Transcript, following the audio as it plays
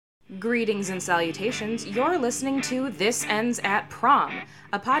Greetings and salutations. You're listening to This Ends at Prom,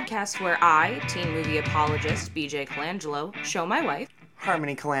 a podcast where I, teen movie apologist BJ Colangelo, show my wife,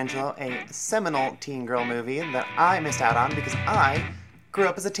 Harmony Colangelo, a seminal teen girl movie that I missed out on because I grew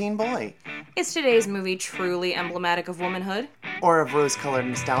up as a teen boy. Is today's movie truly emblematic of womanhood? Or of rose-colored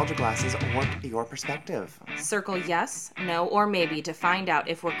nostalgia glasses warp your perspective. Circle yes, no, or maybe to find out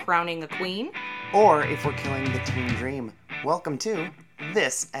if we're crowning a queen. Or if we're killing the teen dream. Welcome to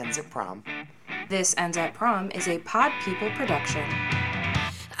This Ends at Prom. This Ends at Prom is a Pod People production.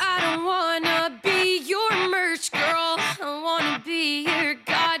 I don't wanna be your merch girl. I wanna be your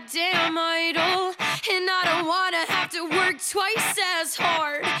goddamn idol. And I don't wanna have to work twice as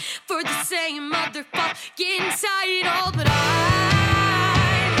hard for the same motherfucking title. But I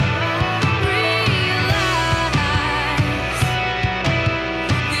realize that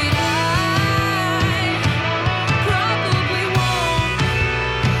I probably won't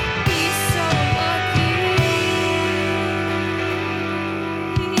be so lucky.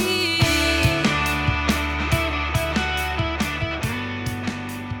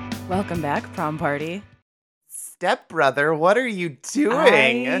 Welcome back, Prom Party. Stepbrother, what are you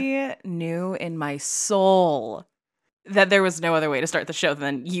doing? I knew in my soul that there was no other way to start the show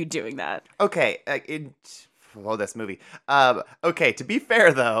than you doing that. Okay, this movie. Okay, to be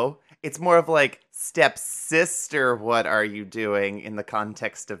fair though, it's more of like stepsister, what are you doing in the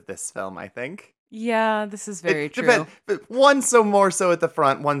context of this film, I think. Yeah, this is very true. But one so more so at the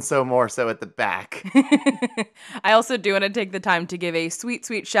front, one so more so at the back. I also do want to take the time to give a sweet,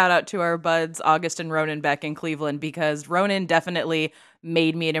 sweet shout out to our buds, August and Ronan Beck in Cleveland, because Ronan definitely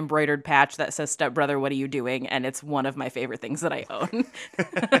made me an embroidered patch that says, "Stepbrother, what are you doing?" And it's one of my favorite things that I own.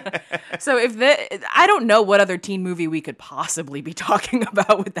 So I don't know what other teen movie we could possibly be talking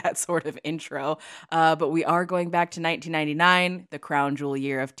about with that sort of intro, but we are going back to 1999, the crown jewel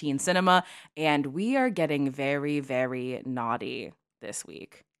year of teen cinema, and we are getting very, very naughty this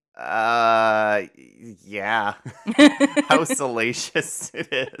week. Yeah. How salacious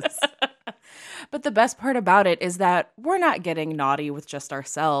it is. But the best part about it is that we're not getting naughty with just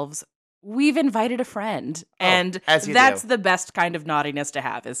ourselves. We've invited a friend. And that's the best kind of naughtiness to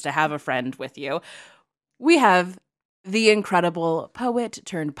have, is to have a friend with you. We have the incredible poet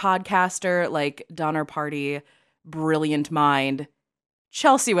turned podcaster, like Donner Party, brilliant mind,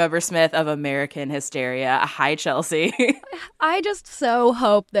 Chelsea Weber-Smith of American Hysteria. Hi, Chelsea. I just so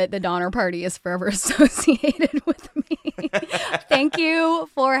hope that the Donner Party is forever associated with me. Thank you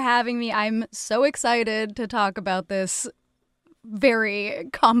for having me. I'm so excited to talk about this very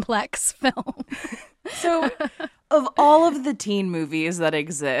complex film. So, of all of the teen movies that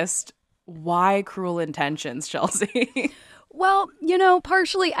exist, why Cruel Intentions, Chelsea? Well,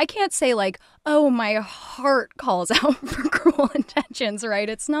 partially, I can't say like, oh, my heart calls out for Cruel Intentions, right?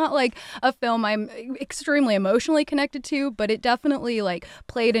 It's not like a film I'm extremely emotionally connected to, but it definitely like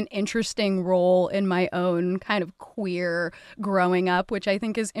played an interesting role in my own kind of queer growing up, which I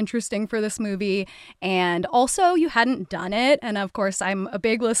think is interesting for this movie. And also, you hadn't done it. And of course, I'm a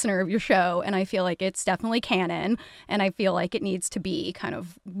big listener of your show, and I feel like it's definitely canon. And I feel like it needs to be kind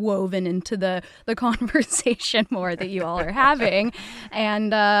of woven into the conversation more that you all are having.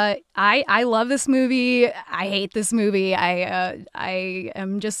 And I love this movie. I hate this movie. I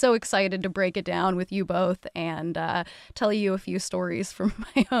am just so excited to break it down with you both and tell you a few stories from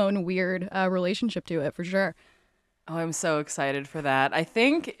my own weird relationship to it, for sure. Oh, I'm so excited for that. I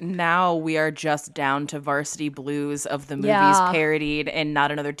think now we are just down to Varsity Blues of the movies parodied and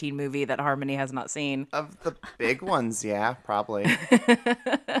not another teen movie that Harmony has not seen. Of the big ones, yeah, probably.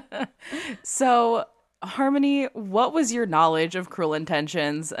 So, Harmony, what was your knowledge of Cruel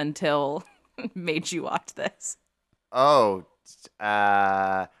Intentions until made you watch this? Oh,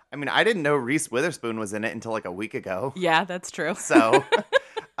 I mean, I didn't know Reese Witherspoon was in it until like a week ago. Yeah, that's true. So,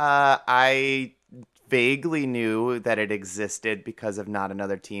 I vaguely knew that it existed because of Not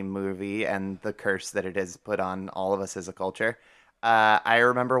Another Teen Movie and the curse that it has put on all of us as a culture. I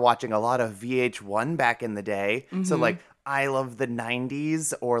remember watching a lot of VH1 back in the day. Mm-hmm. So like I Love the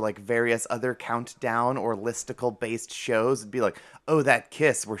 90s or like various other countdown or listicle based shows would be like, oh, that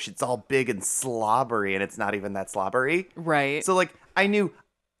kiss where it's all big and slobbery and it's not even that slobbery. Right. So like I knew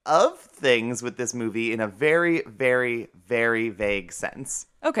of things with this movie in a very, very, very vague sense.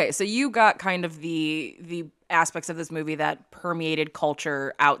 Okay, so you got kind of the aspects of this movie that permeated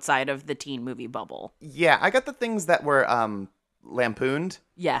culture outside of the teen movie bubble. Yeah, I got the things that were lampooned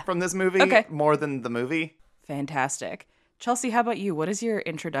from this movie more than the movie. Fantastic. Chelsea, how about you? What is your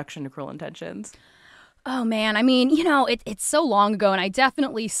introduction to Cruel Intentions? Oh, man. I mean, it's so long ago, and I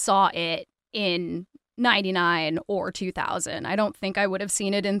definitely saw it in 99 or 2000. I don't think I would have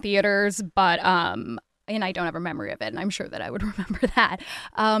seen it in theaters, but and I don't have a memory of it, and I'm sure that I would remember that.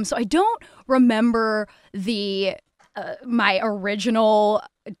 So I don't remember the my original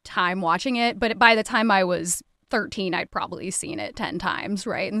time watching it, but by the time I was 13, I'd probably seen it 10 times,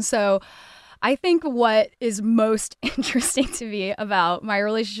 right? And so I think what is most interesting to me about my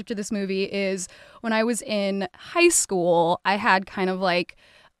relationship to this movie is when I was in high school, I had kind of like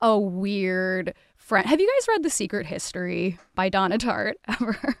a weird friend. Have you guys read The Secret History by Donna Tartt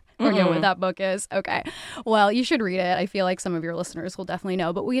ever? Or know what that book is? Okay. Well, you should read it. I feel like some of your listeners will definitely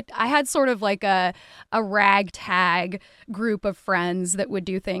know. But I had sort of like a ragtag group of friends that would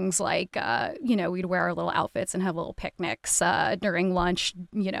do things like, we'd wear our little outfits and have little picnics during lunch,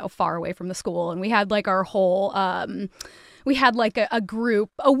 far away from the school. And we had like our whole... we had like a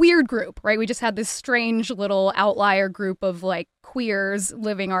group, a weird group, right? We just had this strange little outlier group of like queers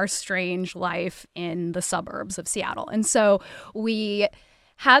living our strange life in the suburbs of Seattle. And so we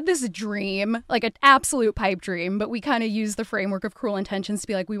had this dream, like an absolute pipe dream, but we kind of used the framework of Cruel Intentions to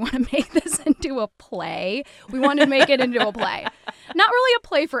be like, we want to make this into a play. We wanted to make it into a play. Not really a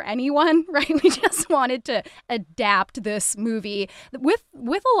play for anyone, right? We just wanted to adapt this movie with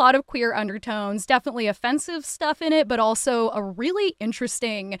a lot of queer undertones, definitely offensive stuff in it, but also a really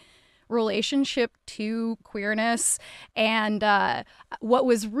interesting relationship to queerness. And what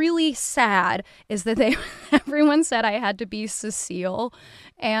was really sad is that everyone said I had to be Cecile,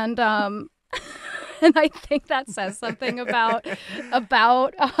 and and I think that says something about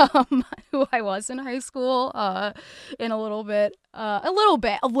who I was in high school in a little bit.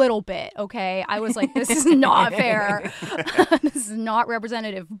 Okay, I was like, this is not fair. This is not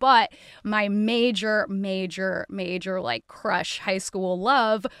representative. But my major like crush high school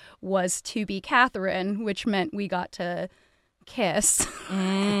love was To Be Catherine, which meant we got to kiss.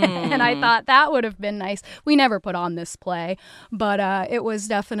 And I thought that would have been nice. We never put on this play, but it was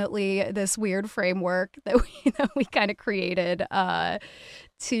definitely this weird framework that we kind of created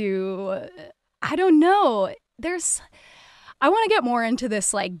to, I don't know, I want to get more into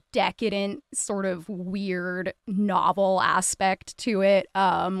this like decadent sort of weird novel aspect to it,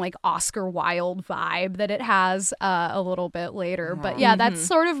 like Oscar Wilde vibe that it has a little bit later. But yeah, that's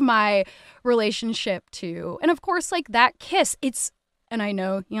sort of my relationship to, and of course, like that kiss, and I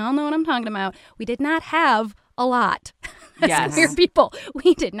know y'all know what I'm talking about. We did not have a lot. As queer people,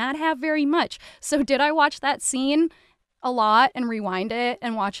 we did not have very much. So did I watch that scene a lot and rewind it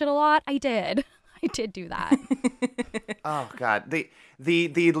and watch it a lot? I did. I did do that. Oh God, the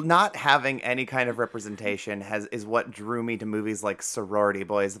not having any kind of representation is what drew me to movies like Sorority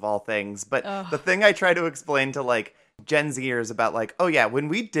Boys of all things. But the thing I try to explain to like Gen Zers about like, oh yeah, when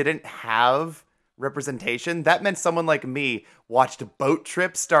we didn't have representation, that meant someone like me watched Boat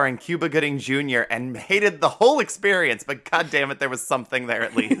Trip starring Cuba Gooding Jr. and hated the whole experience. But God damn it, there was something there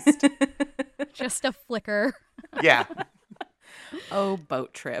at least. Just a flicker. Yeah. Oh,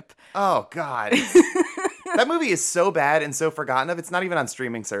 Boat Trip. Oh, God. That movie is so bad and so forgotten of. It's not even on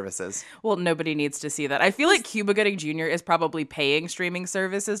streaming services. Well, nobody needs to see that. I feel like Cuba Gooding Jr. is probably paying streaming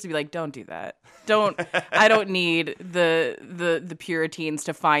services to be like, don't do that. I don't need the Puritans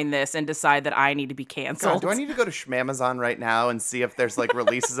to find this and decide that I need to be canceled. God, do I need to go to Schmamazon right now and see if there's like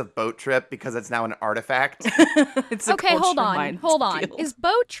releases of Boat Trip because it's now an artifact? It's a okay, hold on. deal. Is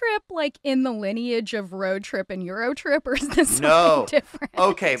Boat Trip like in the lineage of Road Trip and Euro Trip, or is this No. something different?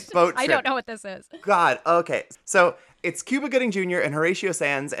 Okay, Boat Trip. I don't know what this is. God, okay. So it's Cuba Gooding Jr. and Horatio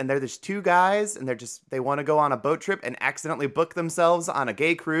Sands, and they're just two guys, and they want to go on a boat trip and accidentally book themselves on a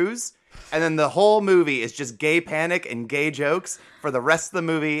gay cruise. And then the whole movie is just gay panic and gay jokes for the rest of the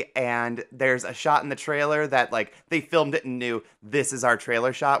movie. And there's a shot in the trailer that like they filmed it and knew this is our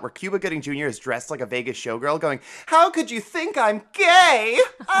trailer shot where Cuba Gooding Jr. is dressed like a Vegas showgirl going, "How could you think I'm gay?"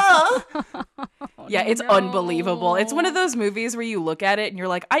 Yeah, it's unbelievable. It's one of those movies where you look at it and you're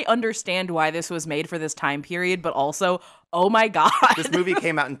like, I understand why this was made for this time period, but also, oh my God. This movie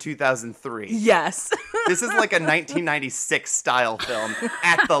came out in 2003. Yes. This is like a 1996 style film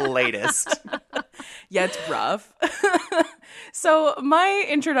at the latest. Yeah, it's rough. So my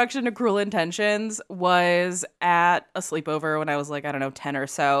introduction to Cruel Intentions was at a sleepover when I was like, I don't know, 10 or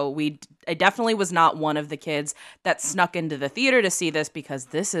so. I definitely was not one of the kids that snuck into the theater to see this because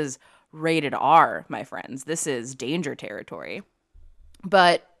this is rated R, my friends. This is danger territory.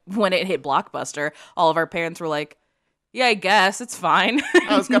 But when it hit Blockbuster, all of our parents were like, yeah, I guess it's fine.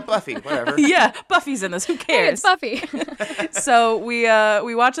 Oh, it's got Buffy, whatever. Yeah, Buffy's in this. Who cares? Hey, it's Buffy. So we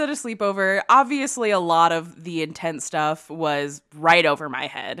watched that at a sleepover. Obviously, a lot of the intense stuff was right over my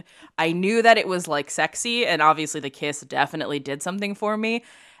head. I knew that it was like sexy, and obviously the kiss definitely did something for me.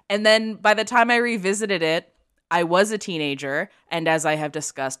 And then by the time I revisited it, I was a teenager. And as I have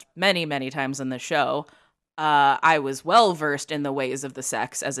discussed many, many times on the show, I was well versed in the ways of the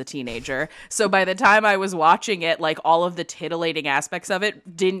sex as a teenager. So by the time I was watching it, like all of the titillating aspects of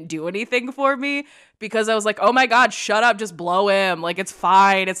it didn't do anything for me because I was like, oh my God, shut up, just blow him. Like, it's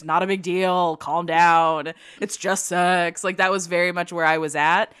fine. It's not a big deal. Calm down. It's just sex. Like, that was very much where I was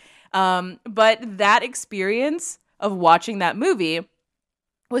at. But that experience of watching that movie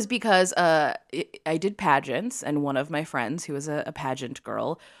was because I did pageants, and one of my friends, who was a pageant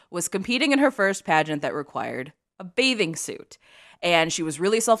girl, was competing in her first pageant that required a bathing suit. And she was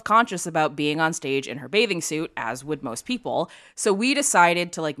really self-conscious about being on stage in her bathing suit, as would most people. So we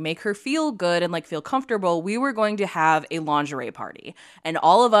decided to like make her feel good and like feel comfortable. We were going to have a lingerie party. And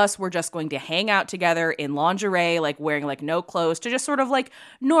all of us were just going to hang out together in lingerie, like wearing like no clothes to just sort of like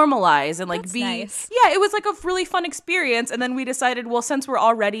normalize and like That's be nice. Yeah, it was like a really fun experience. And then we decided, well, since we're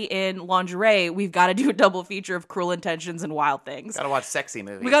already in lingerie, we've got to do a double feature of Cruel Intentions and Wild Things. Gotta watch sexy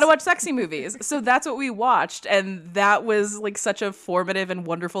movies. We got to watch sexy movies. So that's what we watched. And that was like such a formative and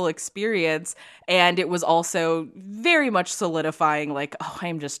wonderful experience. And it was also very much solidifying, like, oh,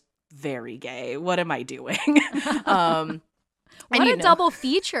 I'm just very gay. What am I doing? What you a know, double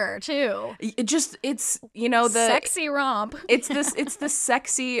feature, too. it's, you know, the Sexy romp. it's the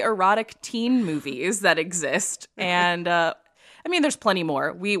sexy erotic teen movies that exist. And I mean, there's plenty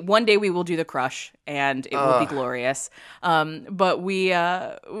more. One day we will do The Crush, and it will be glorious. But we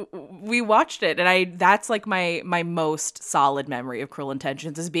watched it, and that's like my most solid memory of Cruel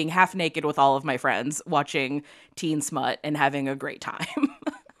Intentions is being half naked with all of my friends watching teen smut and having a great time.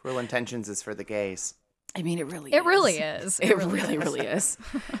 Cruel Intentions is for the gays. I mean, it really is. It really is.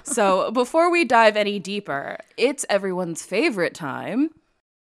 So before we dive any deeper, it's everyone's favorite time.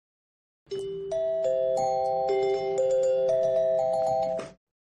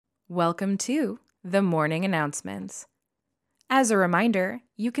 Welcome to the morning announcements. As a reminder,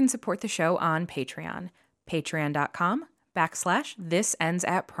 you can support the show on Patreon,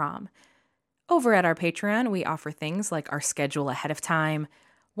 patreon.com/thisendsatprom. Over at our Patreon, we offer things like our schedule ahead of time,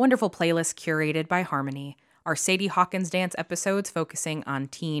 wonderful playlists curated by Harmony, our Sadie Hawkins dance episodes focusing on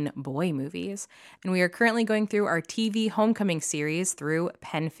teen boy movies, and we are currently going through our TV Homecoming series through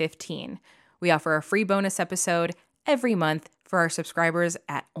Pen 15. We offer a free bonus episode every month for our subscribers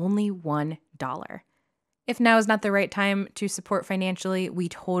at only $1. If now is not the right time to support financially, we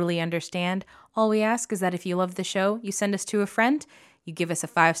totally understand. All we ask is that if you love the show, you send us to a friend, you give us a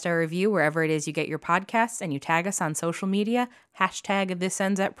 5-star review wherever it is you get your podcasts, and you tag us on social media,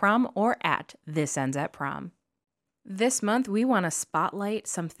 #ThisEndsAtProm or @ThisEndsAtProm. This month, we want to spotlight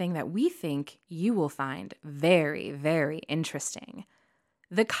something that we think you will find very, very interesting.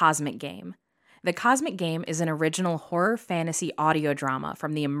 The Cosmic Game. The Cosmic Game is an original horror fantasy audio drama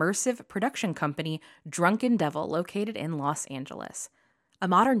from the immersive production company Drunken Devil, located in Los Angeles. A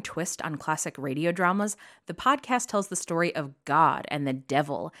modern twist on classic radio dramas, the podcast tells the story of God and the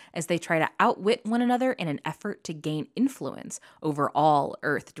devil as they try to outwit one another in an effort to gain influence over all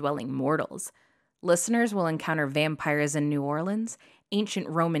earth-dwelling mortals. Listeners will encounter vampires in New Orleans, ancient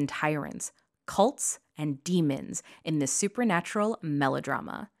Roman tyrants, cults, and demons in this supernatural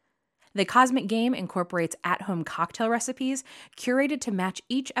melodrama. The Cosmic Game incorporates at-home cocktail recipes curated to match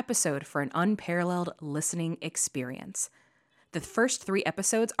each episode for an unparalleled listening experience. The first 3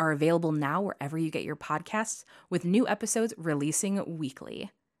 episodes are available now wherever you get your podcasts, with new episodes releasing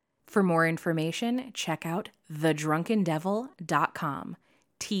weekly. For more information, check out thedrunkendevil.com.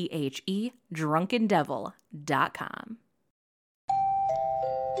 THE drunkendevil.com.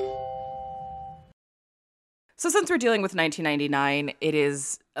 So since we're dealing with 1999, it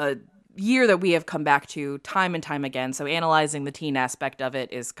is a year that we have come back to time and time again. So analyzing the teen aspect of it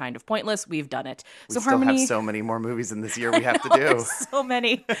is kind of pointless. We've done it. We still have so many more movies in this year we have to do. So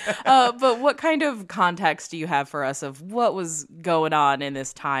many. But what kind of context do you have for us of what was going on in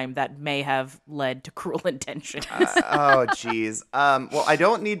this time that may have led to Cruel Intentions? Oh, geez. Well, I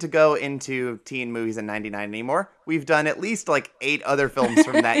don't need to go into teen movies in 99 anymore. We've done at least like 8 other films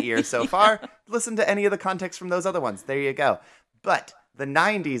from that year so far. Listen to any of the context from those other ones. There you go. But the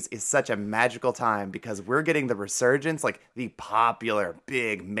 90s is such a magical time because we're getting the resurgence, like the popular,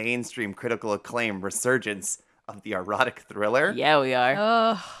 big, mainstream, critical acclaim resurgence of the erotic thriller. Yeah, we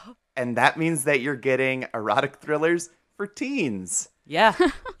are. And that means that you're getting erotic thrillers for teens. Yeah.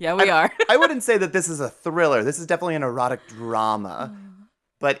 Yeah, we are. I wouldn't say that this is a thriller. This is definitely an erotic drama.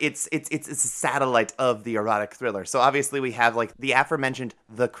 But it's a satellite of the erotic thriller. So obviously we have like the aforementioned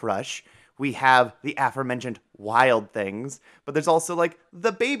The Crush. We have the aforementioned Wild Things, but there's also like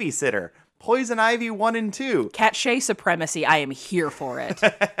The Babysitter. Poison Ivy 1 and 2. Cat Shay supremacy. I am here for it.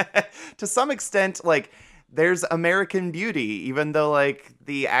 To some extent, like, there's American Beauty, even though, like,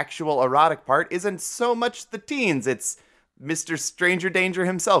 the actual erotic part isn't so much the teens. It's Mr. Stranger Danger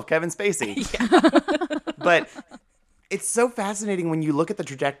himself, Kevin Spacey. But it's so fascinating when you look at the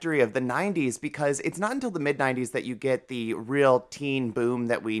trajectory of the 90s, because it's not until the mid-90s that you get the real teen boom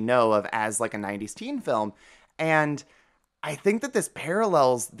that we know of as, like, a 90s teen film. And I think that this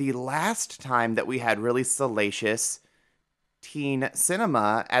parallels the last time that we had really salacious teen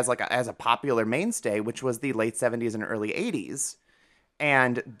cinema as a popular mainstay, which was the late 70s and early 80s.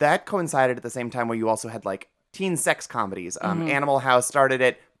 And that coincided at the same time where you also had, like, teen sex comedies. Animal House started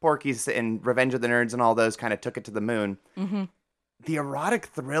it. Porky's and Revenge of the Nerds and all those kind of took it to the moon. The erotic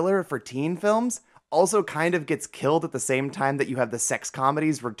thriller for teen films also kind of gets killed at the same time that you have the sex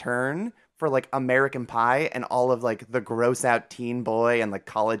comedies return for, like, American Pie and all of, like, the gross out teen boy and, like,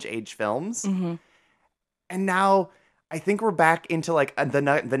 college age films. And now I think we're back into, like, the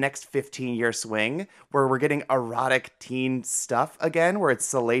next 15-year swing where we're getting erotic teen stuff again, where it's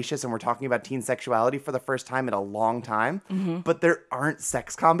salacious and we're talking about teen sexuality for the first time in a long time. But there aren't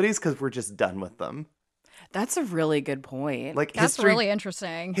sex comedies because we're just done with them. That's a really good point. Like, That's really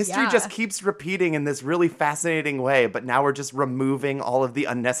interesting. History just keeps repeating in this really fascinating way, but now we're just removing all of the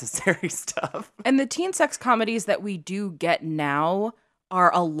unnecessary stuff. And the teen sex comedies that we do get now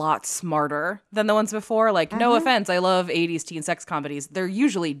are a lot smarter than the ones before. Like, no offense, I love 80s teen sex comedies. They're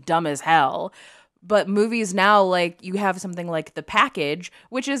usually dumb as hell. But movies now, like, you have something like The Package,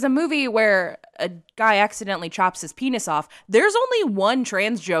 which is a movie where a guy accidentally chops his penis off. There's only one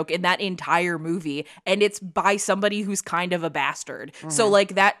trans joke in that entire movie, and it's by somebody who's kind of a bastard. So,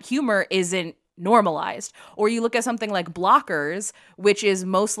 like, that humor isn't normalized. Or you look at something like Blockers, which is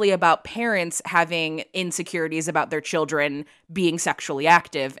mostly about parents having insecurities about their children being sexually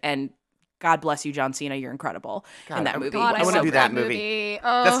active, and God bless you, John Cena. You're incredible in that movie. God, I want to do that movie.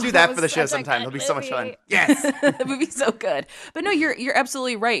 Let's do that for the show sometime. It'll be so much fun. Yes. The movie's so good. But no, you're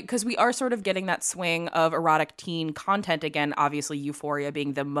absolutely right, because we are sort of getting that swing of erotic teen content again. Obviously, Euphoria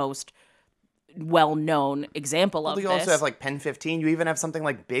being the most well-known example of You this. also have, like, Pen 15. You even have something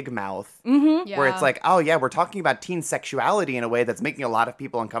like Big Mouth, Yeah. where it's like, oh yeah, we're talking about teen sexuality in a way that's making a lot of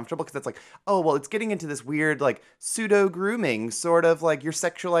people uncomfortable, because it's like, oh, well, it's getting into this weird, like, pseudo-grooming, sort of like you're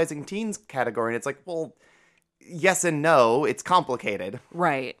sexualizing teens category. And it's like, well, yes and no. It's complicated.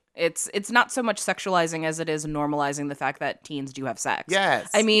 Right. It's not so much sexualizing as it is normalizing the fact that teens do have sex. Yes.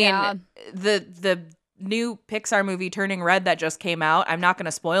 I mean, Yeah. the new Pixar movie Turning Red that just came out, I'm not going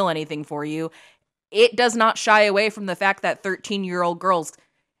to spoil anything for you. It does not shy away from the fact that 13-year-old girls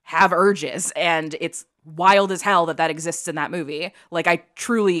have urges, and it's wild as hell that exists in that movie. Like, I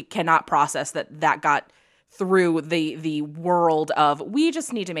truly cannot process that got through the world of, we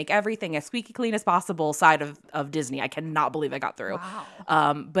just need to make everything as squeaky clean as possible side of Disney. I cannot believe it got through.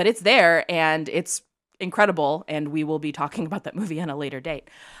 Wow. But it's there, and it's incredible, and we will be talking about that movie on a later date.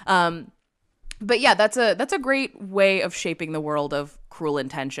 But yeah, that's a great way of shaping the world of Cruel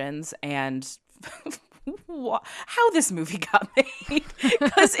Intentions and how this movie got made,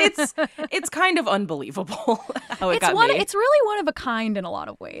 because it's kind of unbelievable how it got made. It's really one of a kind in a lot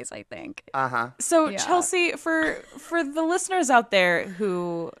of ways, I think. So Yeah. Chelsea, for the listeners out there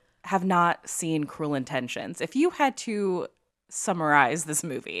who have not seen Cruel Intentions, if you had to summarize this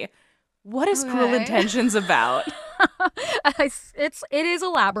movie, what is Cruel Okay. Intentions about? It is a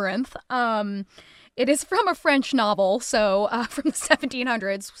labyrinth. It is from a French novel, so from the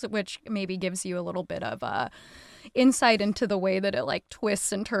 1700s, which maybe gives you a little bit of insight into the way that it, like,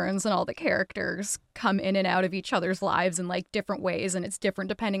 twists and turns, and all the characters come in and out of each other's lives in, like, different ways, and it's different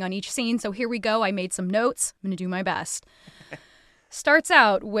depending on each scene. So here we go. I made some notes. I'm gonna do my best. Starts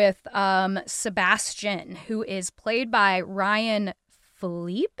out with Sebastian, who is played by Ryan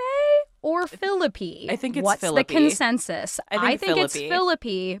Felipe or Philippi. I think it's What's Philippi. the consensus? I think it's Philippi.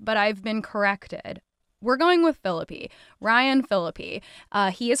 Philippi, but I've been corrected. We're going with Philippi. Ryan Philippi.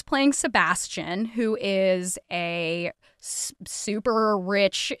 He is playing Sebastian, who is a super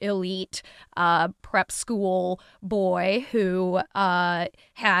rich, elite prep school boy who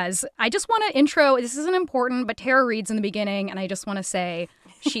has... I just want to intro... This isn't important, but Tara Reid's in the beginning, and I just want to say...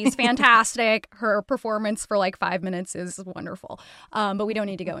 She's fantastic. Her performance for like 5 minutes is wonderful. But we don't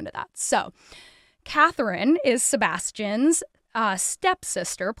need to go into that. So, Catherine is Sebastian's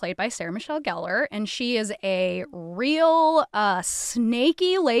stepsister, played by Sarah Michelle Gellar, and she is a real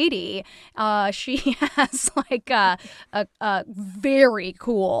snaky lady. She has like a very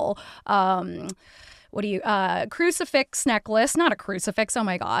cool crucifix necklace, not a crucifix, oh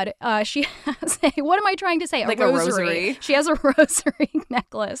my god, she has what am I trying to say, like a rosary. She has a rosary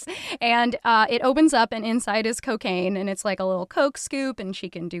necklace, and it opens up and inside is cocaine, and it's like a little coke scoop, and she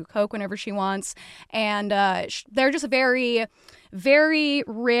can do coke whenever she wants, and they're just very, very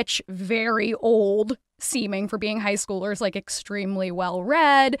rich, very old seeming for being high schoolers, like extremely well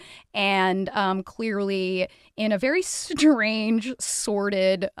read, and clearly in a very strange,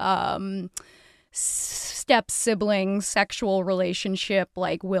 sordid step sibling sexual relationship,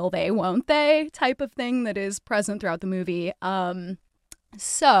 like will they, won't they type of thing that is present throughout the movie.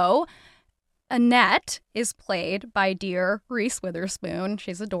 So Annette is played by dear Reese Witherspoon.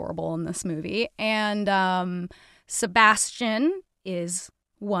 She's adorable in this movie. And Sebastian is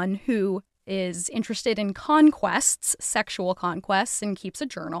one who is interested in conquests, sexual conquests, and keeps a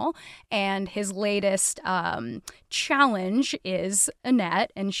journal. And his latest challenge is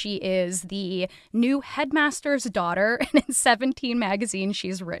Annette, and she is the new headmaster's daughter. And in 17 magazine,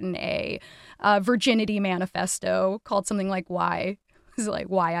 she's written a virginity manifesto called something like Why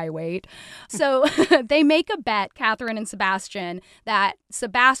I Wait. So they make a bet, Catherine and Sebastian, that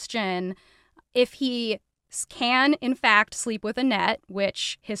Sebastian, if he can in fact sleep with Annette,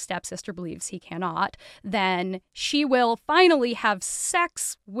 which his stepsister believes he cannot, then she will finally have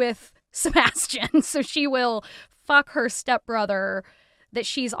sex with Sebastian. So she will fuck her stepbrother that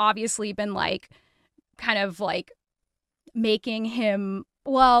she's obviously been like kind of like making him,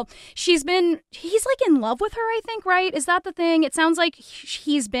 well, he's like in love with her, I think, right? Is that the thing? It sounds like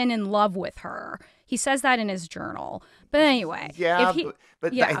he's been in love with her. He says that in his journal. But anyway. Yeah,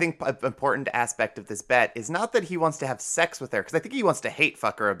 but I think an important aspect of this bet is not that he wants to have sex with her, because I think he wants to hate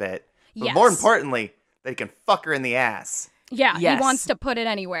fuck her a bit. But more importantly, that he can fuck her in the ass. Yeah, yes. He wants to put it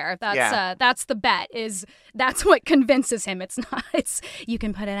anywhere. That's the bet. That's what convinces him. It's you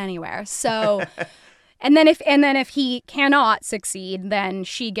can put it anywhere. So and then if he cannot succeed, then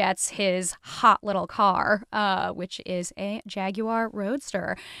she gets his hot little car, which is a Jaguar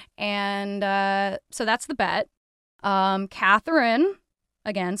Roadster. And so that's the bet. Catherine,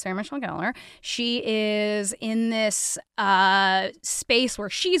 again, Sarah Michelle Gellar, she is in this space where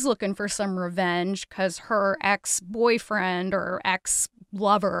she's looking for some revenge because her ex-boyfriend or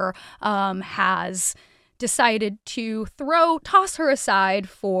ex-lover has decided to toss her aside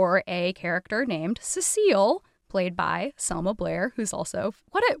for a character named Cecile, played by Selma Blair, who's also,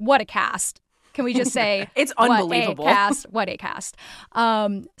 what a cast. Can we just say it's unbelievable. What a cast.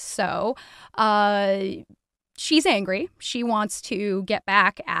 She's angry. She wants to get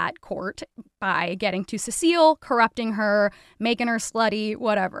back at court by getting to Cecile, corrupting her, making her slutty,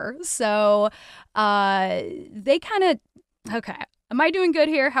 whatever. So they kind of, okay. Am I doing good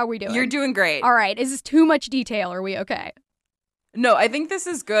here? How are we doing? You're doing great. All right. Is this too much detail? Are we okay? No, I think this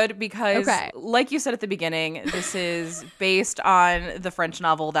is good because, like you said at the beginning, this is based on the French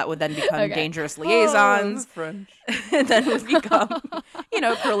novel that would then become Dangerous Liaisons. French. And then would become,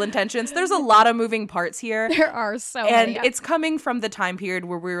 Cruel Intentions. There's a lot of moving parts here. There are so many. And it's coming from the time period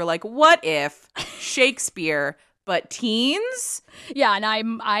where we were like, what if Shakespeare but teens? Yeah, and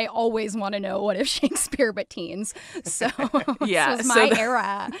I always want to know what if Shakespeare but teens. So yeah, this was my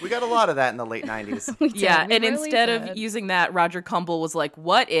era. We got a lot of that in the late 90s. Yeah, and instead of using that, Roger Kumble was like,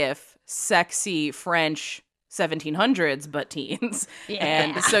 what if sexy French 1700s but teens? Yeah.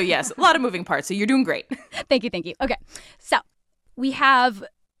 And so yes, a lot of moving parts. So you're doing great. Thank you. Okay, so we have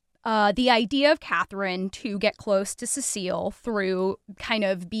the idea of Catherine to get close to Cecile through kind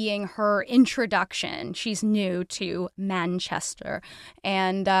of being her introduction. She's new to Manchester.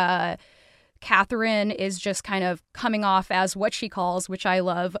 And Catherine is just kind of coming off as what she calls, which I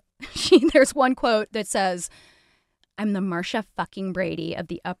love. There's one quote that says, "I'm the Marcia fucking Brady of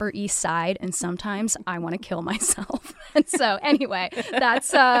the Upper East Side, and sometimes I want to kill myself." And so anyway,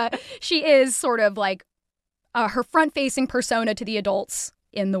 that's she is sort of like her front-facing persona to the adults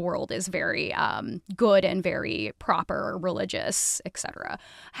in the world is very good and very proper, religious, etc.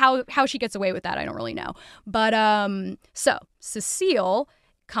 How she gets away with that, I don't really know. But so Cecile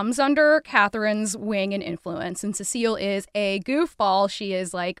comes under Catherine's wing and influence, and Cecile is a goofball. She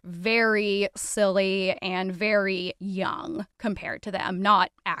is like very silly and very young compared to them. Not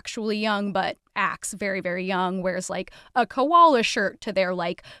actually young, but acts very, very young, wears like a koala shirt to their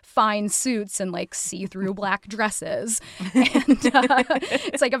like fine suits and like see-through black dresses. And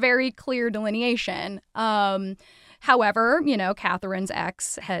it's like a very clear delineation. However, Catherine's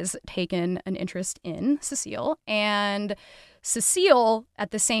ex has taken an interest in Cecile, and Cecile,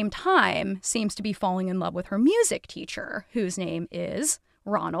 at the same time, seems to be falling in love with her music teacher, whose name is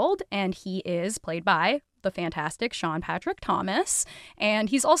Ronald, and he is played by the fantastic Sean Patrick Thomas. And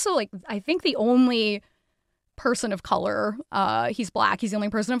he's also, like, I think the only person of color. He's black. He's the only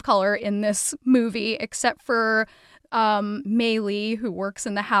person of color in this movie, except for Mei Lee, who works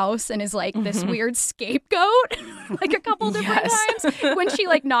in the house and is like this weird scapegoat, like a couple different times when she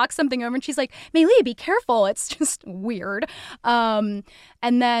like knocks something over and she's like, Mei Lee, be careful. It's just weird. And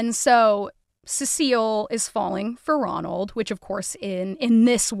then so Cecile is falling for Ronald, which of course in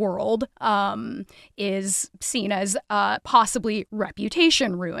this world is seen as possibly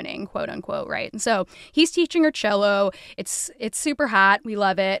reputation ruining, quote unquote, right? And so he's teaching her cello. It's super hot. We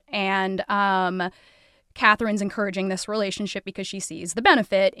love it. And Catherine's encouraging this relationship because she sees the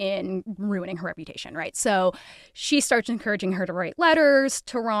benefit in ruining her reputation, right? So she starts encouraging her to write letters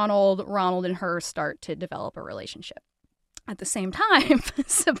to Ronald. Ronald and her start to develop a relationship. At the same time,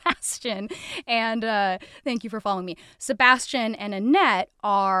 Sebastian and thank you for following me. Sebastian and Annette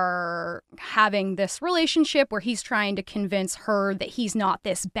are having this relationship where he's trying to convince her that he's not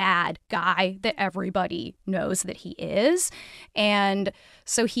this bad guy that everybody knows that he is. And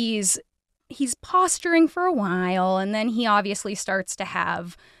so he's posturing for a while, and then he obviously starts to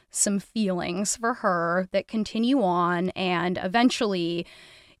have some feelings for her that continue on, and eventually,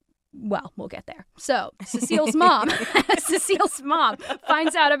 well, we'll get there. So Cecile's mom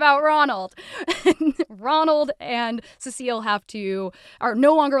finds out about Ronald. Ronald and Cecile are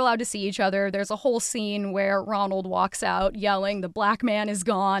no longer allowed to see each other. There's a whole scene where Ronald walks out yelling, "The black man is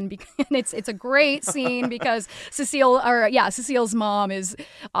gone." And it's a great scene because Cecile's mom is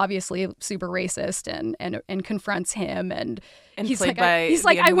obviously super racist and confronts him and he's like,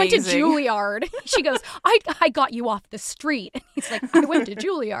 I went to Juilliard. She goes, I got you off the street. And he's like, I went to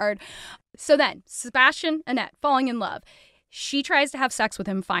Juilliard. So then, Sebastian, Annette, falling in love. She tries to have sex with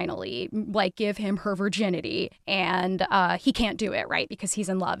him finally, like give him her virginity. And he can't do it, right? Because he's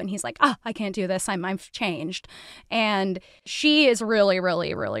in love. And he's like, I can't do this. I've changed. And she is really,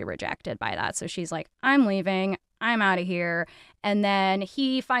 really, really rejected by that. So she's like, I'm leaving. I'm out of here. And then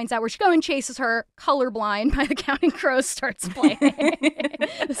he finds out where she's going, chases her. Colorblind by the Counting Crows starts playing.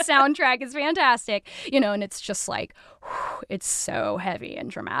 The soundtrack is fantastic, and it's just like, it's so heavy and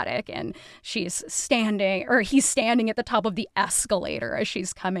dramatic. And he's standing at the top of the escalator as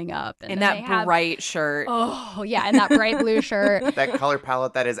she's coming up. And in that bright shirt. Oh, yeah, in that bright blue shirt. That color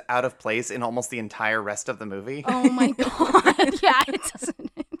palette that is out of place in almost the entire rest of the movie. Oh my God. Yeah, it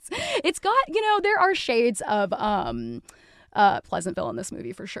doesn't. It's got, there are shades of Pleasantville in this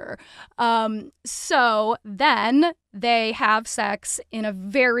movie for sure. So then they have sex in a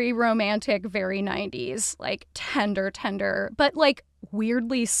very romantic, very 90s, like tender, but like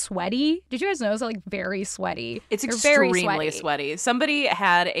weirdly sweaty. Did you guys notice? Like very sweaty. It's They're extremely sweaty. Somebody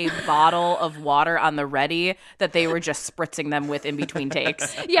had a bottle of water on the ready that they were just spritzing them with in between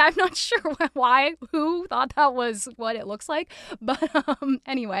takes. Yeah, I'm not sure who thought that was what it looks like. But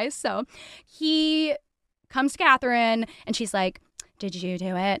anyway, so he comes to Catherine and she's like, did you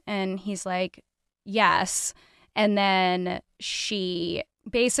do it? And he's like, yes. And then she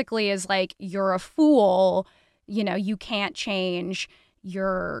basically is like, you're a fool. You can't change.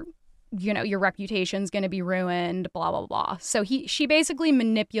 Your reputation's going to be ruined, blah, blah, blah. So she basically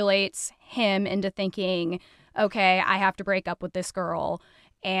manipulates him into thinking, okay, I have to break up with this girl.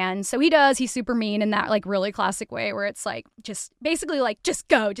 And so he does. He's super mean in that like really classic way where it's like, just basically like, just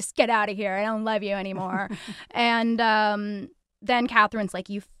go, just get out of here. I don't love you anymore. And then Catherine's like,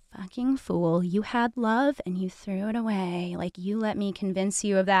 you fucking fool. You had love and you threw it away. Like, you let me convince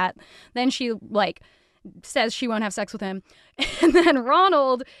you of that. Then she like says she won't have sex with him. And then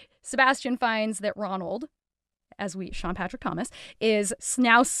Sebastian finds that Ronald, Sean Patrick Thomas, is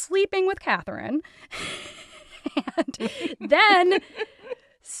now sleeping with Catherine. And then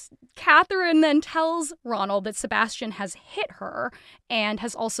Catherine then tells Ronald that Sebastian has hit her and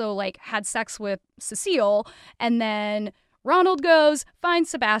has also like had sex with Cecile. And then Ronald goes, finds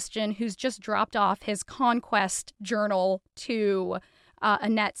Sebastian, who's just dropped off his conquest journal to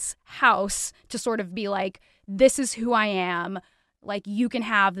Annette's house to sort of be like, this is who I am. Like, you can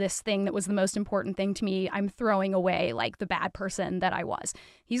have this thing that was the most important thing to me. I'm throwing away, like, the bad person that I was.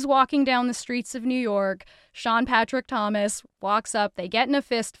 He's walking down the streets of New York. Sean Patrick Thomas walks up. They get in a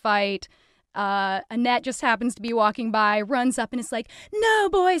fist fight. Annette just happens to be walking by, runs up and is like, no,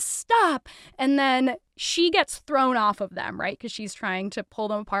 boys, stop. And then she gets thrown off of them, right? Because she's trying to pull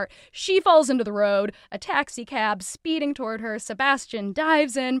them apart. She falls into the road, a taxi cab speeding toward her. Sebastian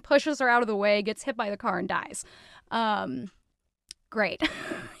dives in, pushes her out of the way, gets hit by the car and dies. Great.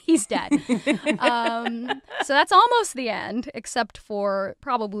 He's dead. So that's almost the end, except for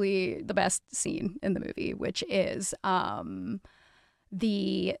probably the best scene in the movie, which is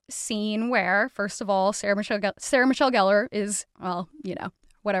the scene where, first of all, Sarah Michelle Gellar is, well, you know,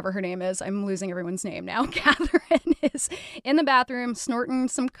 whatever her name is. I'm losing everyone's name now. Catherine is in the bathroom snorting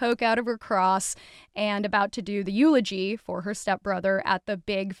some coke out of her cross and about to do the eulogy for her stepbrother at the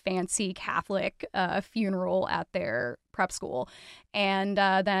big fancy Catholic funeral at their prep school. And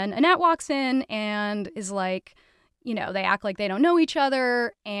then Annette walks in and is like, you know, they act like they don't know each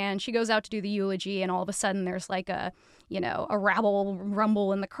other, and she goes out to do the eulogy, and all of a sudden there's like a, you know, a rabble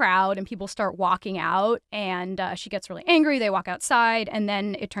rumble in the crowd, and people start walking out, and she gets really angry. They walk outside, and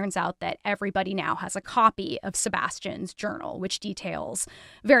then it turns out that everybody now has a copy of Sebastian's journal, which details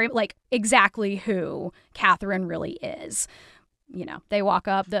very, like, exactly who Catherine really is. You know, they walk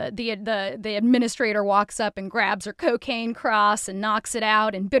up, the administrator walks up and grabs her cocaine cross and knocks it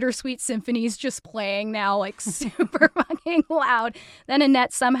out, and Bittersweet Symphony's just playing now, like, super fucking loud. Then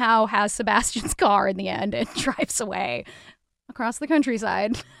Annette somehow has Sebastian's car in the end and drives away across the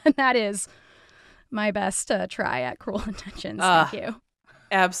countryside. And that is my best try at Cruel Intentions. Thank you.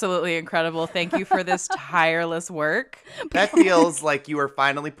 Absolutely incredible. Thank you for this tireless work. That feels like you are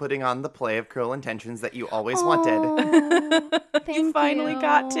finally putting on the play of Cruel Intentions that you always wanted. You finally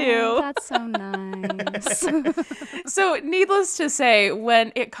got to. That's so nice. So, needless to say,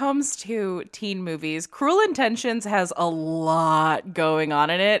 when it comes to teen movies, Cruel Intentions has a lot going on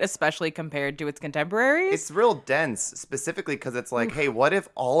in it, especially compared to its contemporaries. It's real dense, specifically because it's like, hey, what if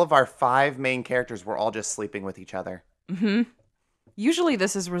all of our 5 main characters were all just sleeping with each other? Mm-hmm. Usually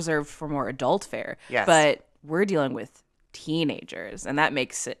this is reserved for more adult fare, yes, but we're dealing with teenagers, and that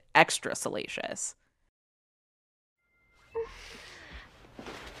makes it extra salacious.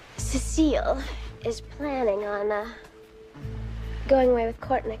 Cecile is planning on going away with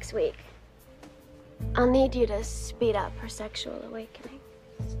Court next week. I'll need you to speed up her sexual awakening.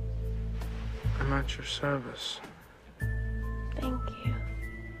 I'm at your service. Thank you.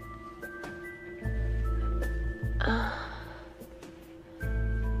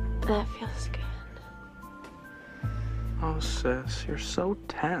 That feels good. Oh, sis, you're so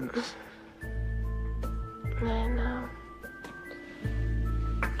tense. I know.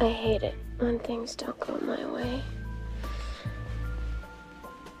 I hate it when things don't go my way.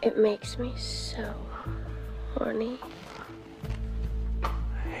 It makes me so horny.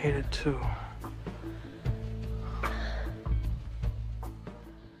 I hate it too.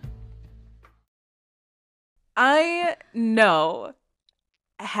 I know,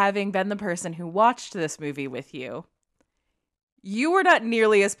 having been the person who watched this movie with you, you were not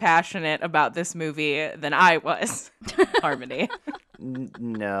nearly as passionate about this movie than I was, Harmony.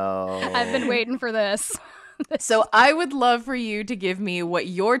 No. I've been waiting for this. So I would love for you to give me what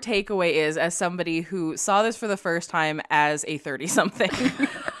your takeaway is as somebody who saw this for the first time as a 30-something.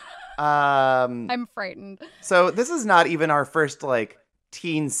 I'm frightened. So this is not even our first, like,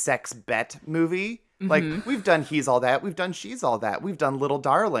 teen sex bet movie. Like, we've done He's All That. We've done She's All That. We've done Little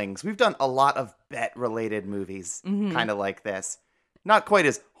Darlings. We've done a lot of bet-related movies kind of like this. Not quite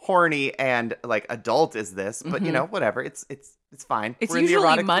as horny and, like, adult as this, but, you know, whatever. It's fine. It's We're in the usually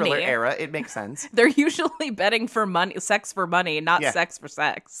erotic money. thriller era. It makes sense. They're usually betting for money, sex for money, not Yeah. sex for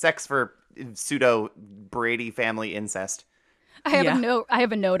sex. Sex for pseudo Brady family incest. I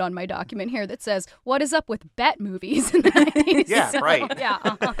have a note on my document here that says, "What is up with bet movies in the 90s?" Yeah, right.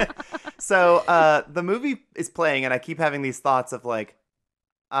 Yeah. So the movie is playing, and I keep having these thoughts of, like,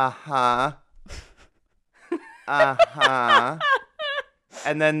 uh-huh.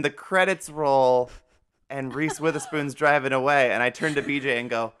 And then the credits roll, and Reese Witherspoon's driving away, and I turn to BJ and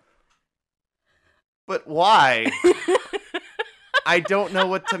go, but why? I don't know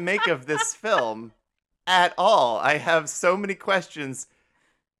what to make of this film at all. I have so many questions,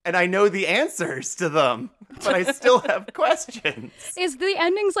 and I know the answers to them, but I still have questions. Is the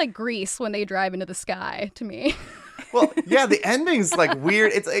endings like Grease when they drive into the sky to me? Well, yeah, the ending's like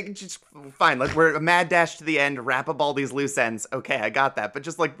weird. It's like just fine. Like, we're a mad dash to the end, wrap up all these loose ends. Okay, I got that. But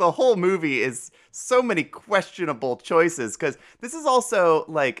just like the whole movie is so many questionable choices, because this is also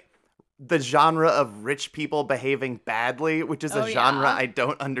like the genre of rich people behaving badly, which is a genre I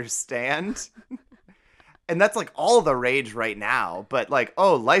don't understand. And that's like all the rage right now. But like,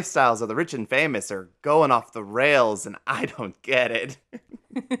 oh, lifestyles of the rich and famous are going off the rails, and I don't get it.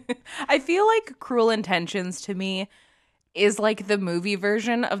 I feel like Cruel Intentions to me is like the movie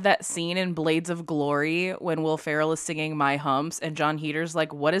version of that scene in Blades of Glory when Will Ferrell is singing My Humps and John Heater's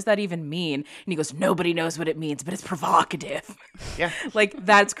like, what does that even mean? And he goes, nobody knows what it means, but it's provocative. Yeah. Like,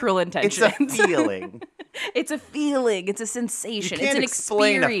 that's Cruel Intentions. It's a feeling. It's a feeling. It's a sensation. You can't it's an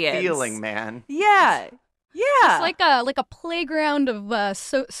explain experience. a feeling, man. Yeah. Yeah. It's like a playground of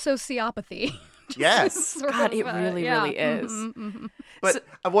sociopathy. Yes. Sort God, of, it really, yeah. really is. Mhm, mhm. But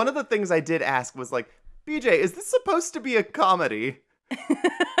one of the things I did ask was like, BJ, is this supposed to be a comedy?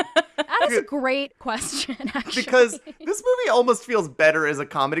 That is a great question, actually. Because this movie almost feels better as a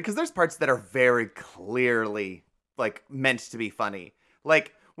comedy because there's parts that are very clearly like meant to be funny.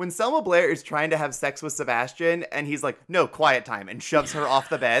 Like when Selma Blair is trying to have sex with Sebastian and he's like, "No, quiet time," and shoves her off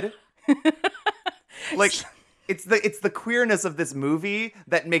the bed. Like it's the queerness of this movie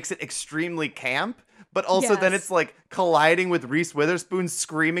that makes it extremely camp, but also then Yes. it's like colliding with Reese Witherspoon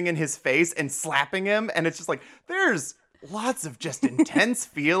screaming in his face and slapping him, and it's just like there's lots of just intense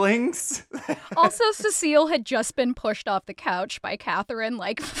feelings. Also, Cecile had just been pushed off the couch by Catherine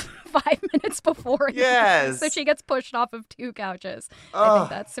like 5 minutes before. Yes. So she gets pushed off of 2 couches. I Ugh. think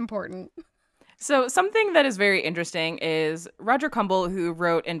that's important. So something that is very interesting is Roger Kumble, who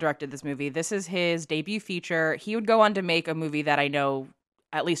wrote and directed this movie. This is his debut feature. He would go on to make a movie that I know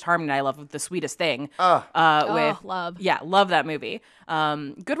at least Harmon and I love, The Sweetest Thing. Ugh. Love. Yeah, love that movie.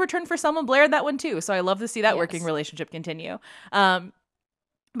 Good return for Selma Blair, that one too. So I love to see that working Yes. relationship continue.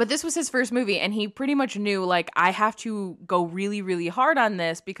 But this was his first movie, and he pretty much knew, like, I have to go really, really hard on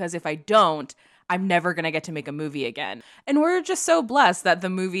this because if I don't, I'm never going to get to make a movie again. And we're just so blessed that the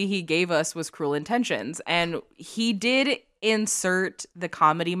movie he gave us was Cruel Intentions. And he did insert the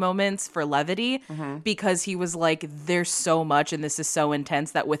comedy moments for levity because he was like, there's so much and this is so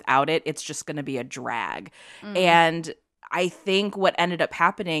intense that without it, it's just going to be a drag. And I think what ended up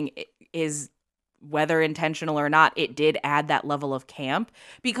happening is, whether intentional or not, it did add that level of camp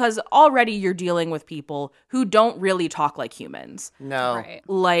because already you're dealing with people who don't really talk like humans. No. Right.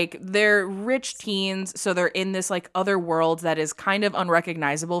 Like, they're rich teens, so they're in this like other world that is kind of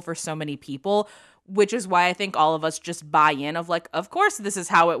unrecognizable for so many people, which is why I think all of us just buy in of like, of course this is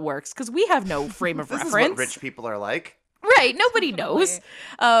how it works because we have no frame of This is reference. what rich people are like. Right, nobody knows.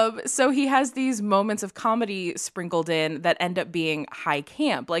 So he has these moments of comedy sprinkled in that end up being high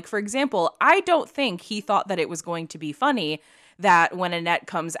camp. Like, for example, I don't think he thought that it was going to be funny that when Annette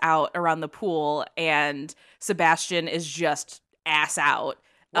comes out around the pool and Sebastian is just ass out.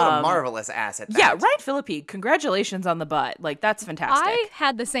 What a marvelous ass at that. Yeah, Ryan Phillippe, congratulations on the butt. Like, that's fantastic. I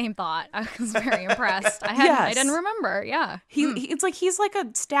had the same thought. I was very impressed. I Yes. didn't remember. Yeah. It's like he's like a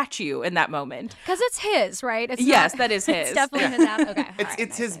statue in that moment. Because it's his, right? It's Yes, not- that is his. It's definitely his ass. Okay.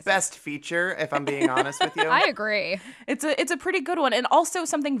 It's his best feature, if I'm being honest with you. I agree. It's a pretty good one. And also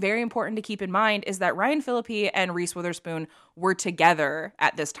something very important to keep in mind is that Ryan Phillippe and Reese Witherspoon were together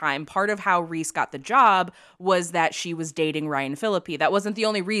at this time. Part of how Reese got the job was that she was dating Ryan Phillippe. That wasn't the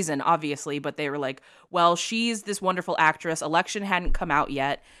only reason, obviously, but they were like, well, she's this wonderful actress. Election hadn't come out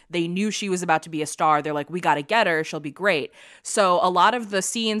yet. They knew she was about to be a star. They're like, we got to get her. She'll be great. So a lot of the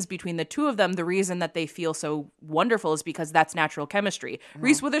scenes between the two of them, the reason that they feel so wonderful is because that's natural chemistry.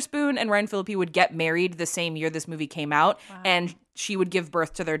 Reese Witherspoon and Ryan Phillippe would get married the same year this movie came out, and she would give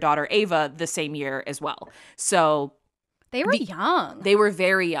birth to their daughter Ava the same year as well. So They were young. they were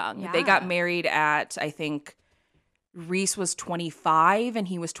very young. They got Yeah. married at, I think, Reese was 25 and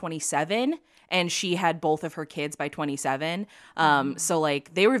he was 27, and she had both of her kids by 27. So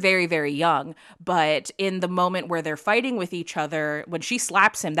like they were very, very young. But in the moment where they're fighting with each other, when she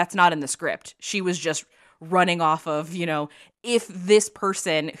slaps him, that's not in the script. She was just running off of, if this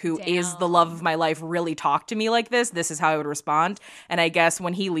person who is the love of my life really talked to me like this is how I would respond. And I guess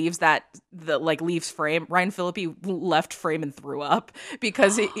when he leaves leaves frame, Ryan Phillippe left frame and threw up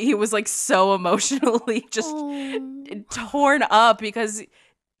because he was like so emotionally just torn up because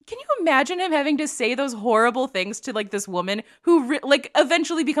can you imagine him having to say those horrible things to like this woman who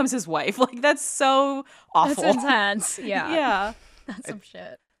eventually becomes his wife? Like that's so awful. That's intense. Yeah. Yeah. That's some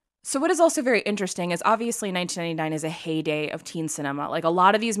shit. So what is also very interesting is obviously 1999 is a heyday of teen cinema. Like a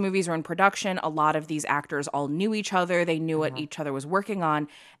lot of these movies were in production. A lot of these actors all knew each other. They knew what each other was working on.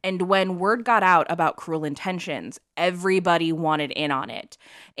 And when word got out about Cruel Intentions, everybody wanted in on it.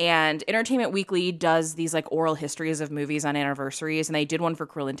 And Entertainment Weekly does these like oral histories of movies on anniversaries. And they did one for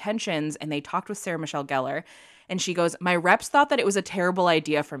Cruel Intentions. And they talked with Sarah Michelle Gellar. And she goes, my reps thought that it was a terrible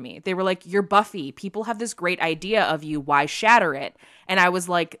idea for me. They were like, you're Buffy. People have this great idea of you. Why shatter it? And I was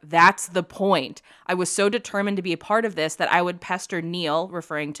like, that's the point. I was so determined to be a part of this that I would pester Neil,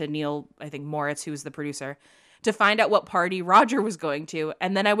 referring to Neil, I think Moritz, who was the producer, to find out what party Roger was going to.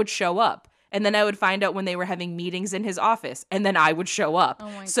 And then I would show up. And then I would find out when they were having meetings in his office. And then I would show up.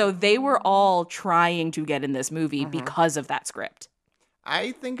 So they were all trying to get in this movie because of that script.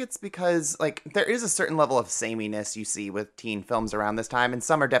 I think it's because, like, there is a certain level of sameness you see with teen films around this time, and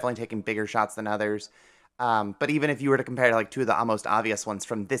some are definitely taking bigger shots than others. But even if you were to compare, like, two of the most obvious ones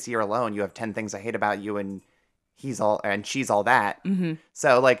from this year alone, you have 10 Things I Hate About You and She's All That. Mm-hmm.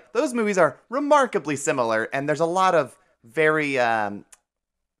 So, like, those movies are remarkably similar, and there's a lot of very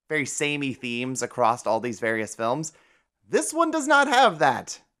very samey themes across all these various films. This one does not have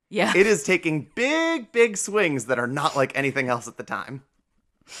that. Yeah. It is taking big swings that are not like anything else at the time.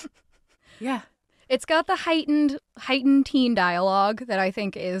 Yeah. It's got the heightened teen dialogue that I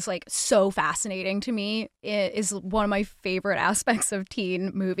think is like so fascinating to me. It is one of my favorite aspects of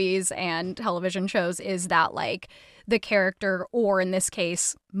teen movies and television shows is that like the character, or in this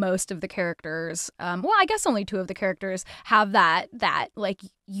case, most of the characters, well, I guess only two of the characters have that like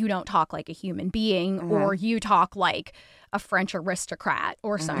you don't talk like a human being or you talk like a French aristocrat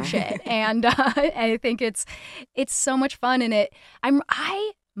or some shit. And I think it's so much fun in it.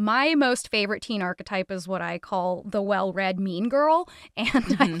 My most favorite teen archetype is what I call the well-read mean girl.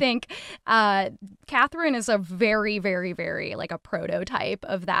 And I think Catherine is a very, very, very like a prototype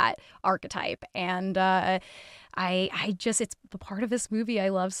of that archetype. And I just, it's the part of this movie I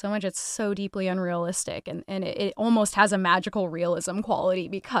love so much. It's so deeply unrealistic. And it almost has a magical realism quality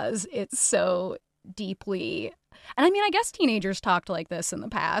because it's so deeply. And I mean, I guess teenagers talked like this in the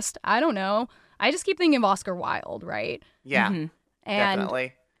past. I don't know. I just keep thinking of Oscar Wilde, right? Yeah,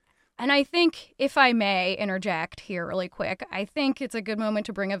 definitely. And I think, if I may interject here really quick, I think it's a good moment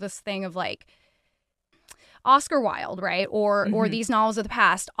to bring up this thing of like Oscar Wilde, right? Or these novels of the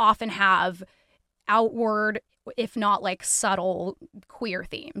past often have outward, if not like subtle queer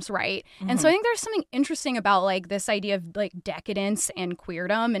themes, right? And so I think there's something interesting about like this idea of like decadence and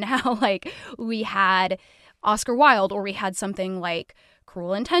queerdom and how like we had Oscar Wilde or we had something like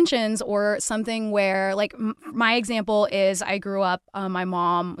Cruel Intentions or something where like my example is I grew up, my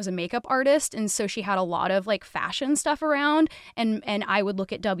mom was a makeup artist and so she had a lot of like fashion stuff around and I would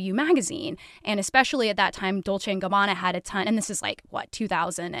look at W magazine and especially at that time Dolce & Gabbana had a ton, and this is like what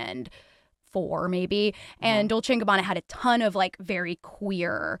 2004 maybe, and Dolce & Gabbana had a ton of like very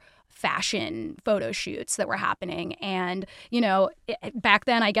queer fashion photo shoots that were happening. And, you know, back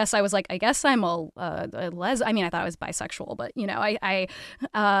then, I guess I was like, I guess I'm a I mean, I thought I was bisexual, but, you know, I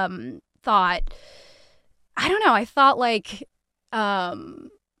thought, I don't know, I thought like,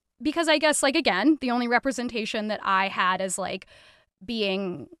 because I guess like, again, the only representation that I had as like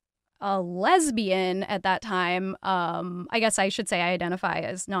being a lesbian at that time, I guess I should say I identify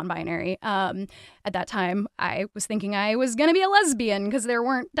as non-binary. At that time, I was thinking I was going to be a lesbian because there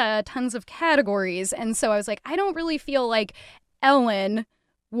weren't tons of categories. And so I was like, I don't really feel like Ellen,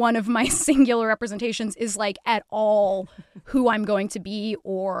 one of my singular representations, is like at all who I'm going to be,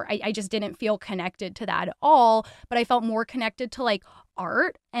 or I just didn't feel connected to that at all. But I felt more connected to like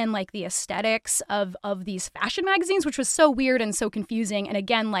art and like the aesthetics of these fashion magazines, which was so weird and so confusing. And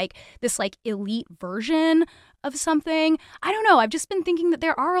again, like this like elite version of something. I don't know. I've just been thinking that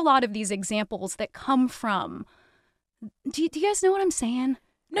there are a lot of these examples that come from. Do you guys know what I'm saying?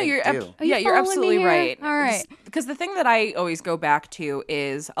 No, You're you're absolutely here? right. All right. Because the thing that I always go back to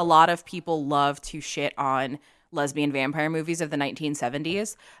is a lot of people love to shit on lesbian vampire movies of the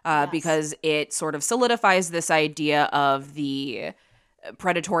 1970s because it sort of solidifies this idea of the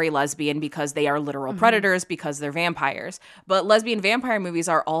predatory lesbian because they are literal predators because they're vampires. But lesbian vampire movies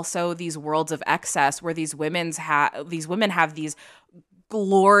are also these worlds of excess where these women have these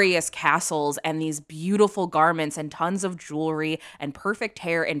glorious castles and these beautiful garments and tons of jewelry and perfect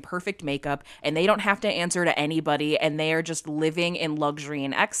hair and perfect makeup, and they don't have to answer to anybody, and they are just living in luxury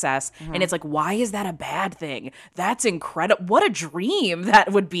and excess. And it's like, why is that a bad thing? That's incredible. What a dream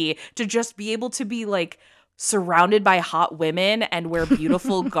that would be, to just be able to be like surrounded by hot women and wear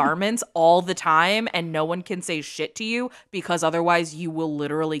beautiful garments all the time, and no one can say shit to you because otherwise you will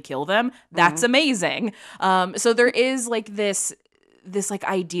literally kill them. That's amazing. So there is like this like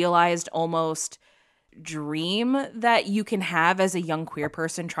idealized almost dream that you can have as a young queer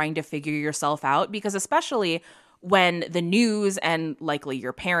person trying to figure yourself out, because especially when the news and likely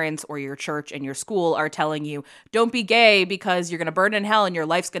your parents or your church and your school are telling you don't be gay because you're going to burn in hell and your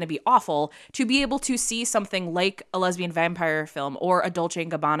life's going to be awful, to be able to see something like a lesbian vampire film or a Dolce &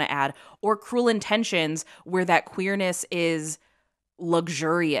 Gabbana ad or Cruel Intentions where that queerness is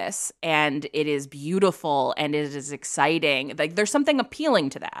luxurious and it is beautiful and it is exciting. Like there's something appealing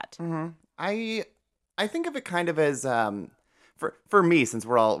to that. I think of it kind of as for me, since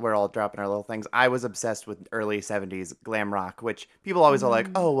we're all dropping our little things, I was obsessed with early 70s glam rock, which people always are like,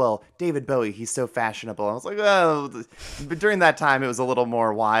 oh well, David Bowie, he's so fashionable. I was like, oh, but during that time it was a little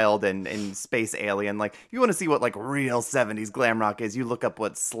more wild and space alien. Like, if you want to see what like real 70s glam rock is, you look up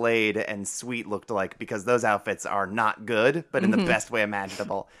what Slade and Sweet looked like, because those outfits are not good, but in the best way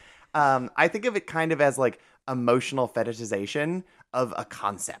imaginable. I think of it kind of as like emotional fetishization of a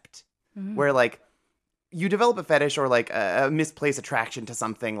concept, where like you develop a fetish or like a misplaced attraction to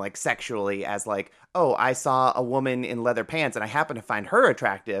something like sexually as like, oh, I saw a woman in leather pants and I happened to find her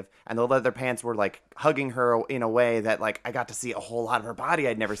attractive, and the leather pants were like hugging her in a way that like I got to see a whole lot of her body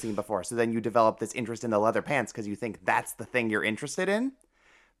I'd never seen before. So then you develop this interest in the leather pants because you think that's the thing you're interested in.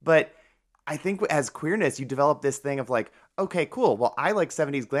 But I think as queerness, you develop this thing of like, okay, cool. Well, I like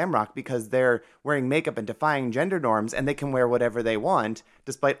 70s glam rock because they're wearing makeup and defying gender norms and they can wear whatever they want,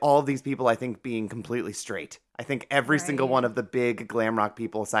 despite all of these people, I think, being completely straight. I think every single one of the big glam rock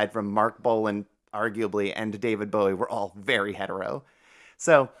people, aside from Mark Bolan, arguably, and David Bowie, were all very hetero.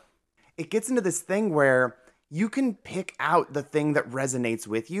 So it gets into this thing where you can pick out the thing that resonates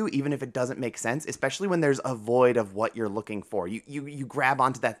with you, even if it doesn't make sense, especially when there's a void of what you're looking for. You grab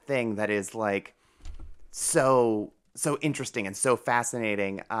onto that thing that is like so interesting and so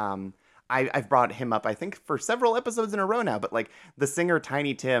fascinating. I've brought him up, I think, for several episodes in a row now, but like the singer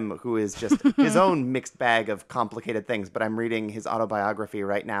Tiny Tim, who is just his own mixed bag of complicated things, but I'm reading his autobiography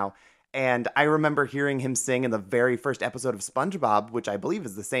right now. And I remember hearing him sing in the very first episode of SpongeBob, which I believe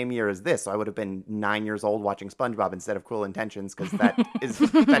is the same year as this. So I would have been 9 years old watching SpongeBob instead of Cruel Intentions, because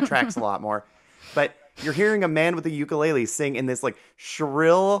that tracks a lot more. But you're hearing a man with a ukulele sing in this like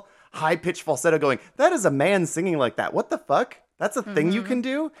shrill, high-pitched falsetto going, that is a man singing like that. What the fuck? That's a thing you can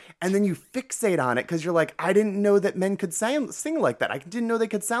do? And then you fixate on it because you're like, I didn't know that men could sing like that. I didn't know they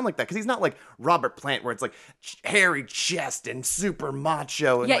could sound like that. Because he's not like Robert Plant where it's like hairy chest and super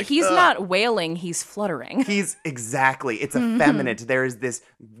macho. And Yeah, like, he's not wailing, he's fluttering. He's exactly. It's effeminate. There is this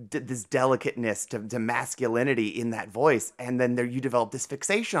delicateness to masculinity in that voice. And then you develop this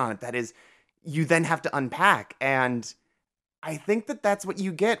fixation on it that is, you then have to unpack. And I think that's what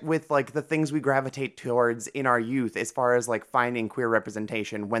you get with like the things we gravitate towards in our youth as far as like finding queer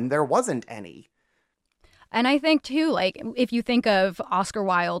representation when there wasn't any. And I think, too, like, if you think of Oscar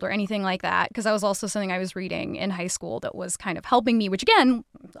Wilde or anything like that, because that was also something I was reading in high school that was kind of helping me, which, again,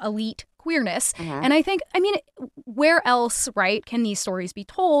 elite queerness. And I think, I mean, where else, right, can these stories be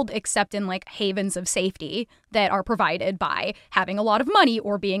told except in, like, havens of safety that are provided by having a lot of money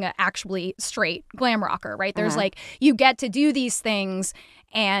or being an actually straight glam rocker, right? There's, like, you get to do these things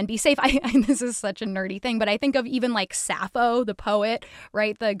and be safe. This is such a nerdy thing, but I think of even like Sappho, the poet,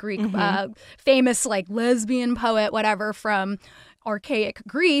 right? The Greek famous like lesbian poet, whatever, from archaic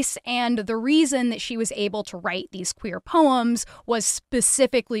Greece. And the reason that she was able to write these queer poems was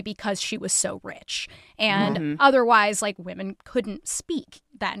specifically because she was so rich. And otherwise, like, women couldn't speak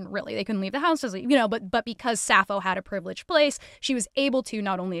then, really. They couldn't leave the house, but because Sappho had a privileged place, she was able to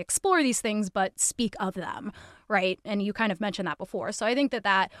not only explore these things, but speak of them, right? And you kind of mentioned that before. So I think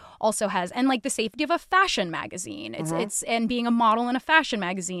that also has, and like the safety of a fashion magazine. It's and being a model in a fashion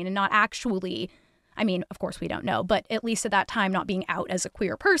magazine and not actually, I mean, of course we don't know, but at least at that time, not being out as a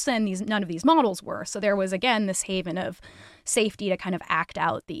queer person, none of these models were. So there was, again, this haven of safety to kind of act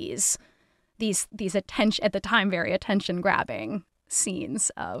out these attention, at the time, very attention-grabbing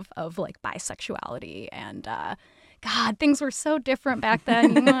scenes of like bisexuality and God, things were so different back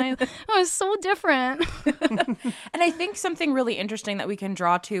then. It was so different. And I think something really interesting that we can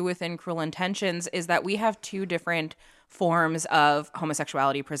draw to within Cruel Intentions is that we have two different forms of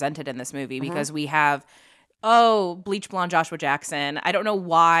homosexuality presented in this movie because we have bleach blonde Joshua Jackson. I don't know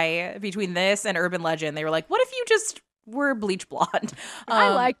why between this and Urban Legend they were like, what if you just were bleach blonde? I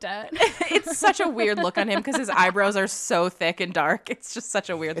liked it. It's such a weird look on him because his eyebrows are so thick and dark. It's just such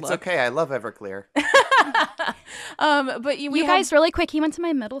a weird look. It's okay. I love Everclear. But we guys, really quick, he went to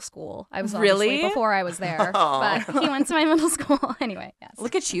my middle school. I was really before I was there, but he went to my middle school anyway. Yes.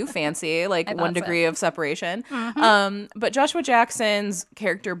 Look at you, fancy, like 1 degree of separation. Mm-hmm. But Joshua Jackson's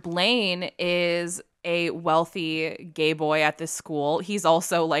character Blaine is a wealthy gay boy at this school. He's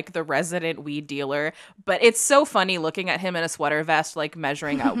also like the resident weed dealer, but it's so funny looking at him in a sweater vest, like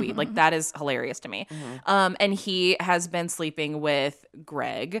measuring out weed. Like that is hilarious to me. And he has been sleeping with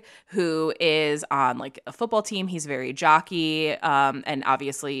Greg, who is on like a football team. He's very jockey. And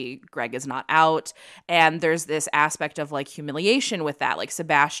obviously Greg is not out. And there's this aspect of like humiliation with that. Like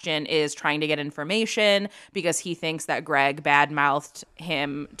Sebastian is trying to get information because he thinks that Greg badmouthed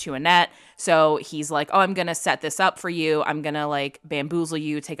him to Annette. So he's like, oh, I'm going to set this up for you. I'm going to like bamboozle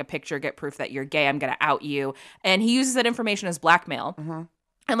you, take a picture, get proof that you're gay. I'm going to out you. And he uses that information as blackmail.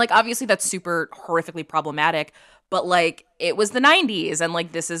 And like, obviously that's super horrifically problematic, but like it was the 90s and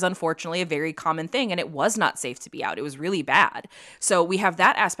like this is unfortunately a very common thing and it was not safe to be out. It was really bad. So we have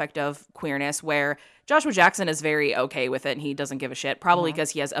that aspect of queerness where Joshua Jackson is very okay with it and he doesn't give a shit, probably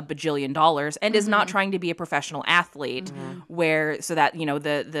because he has $1 bajillion and is not trying to be a professional athlete so that, you know,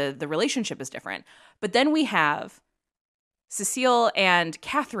 the relationship is different. But then we have Cecile and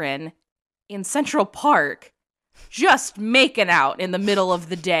Catherine in Central Park just making out in the middle of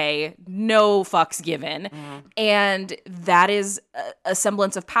the day, no fucks given. And that is a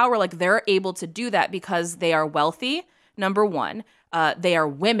semblance of power. Like, they're able to do that because they are wealthy, number one. They are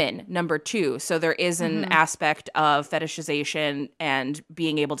women, number two. So there is an aspect of fetishization and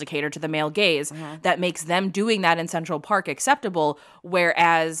being able to cater to the male gaze that makes them doing that in Central Park acceptable,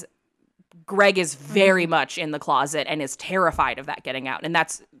 whereas Greg is very much in the closet and is terrified of that getting out. And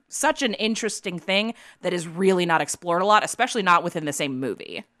that's such an interesting thing that is really not explored a lot, especially not within the same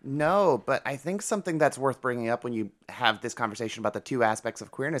movie. No, but I think something that's worth bringing up when you have this conversation about the two aspects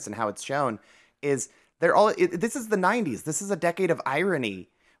of queerness and how it's shown is this is the 90s. This is a decade of irony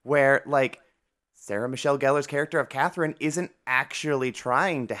where, like, Sarah Michelle Gellar's character of Catherine isn't actually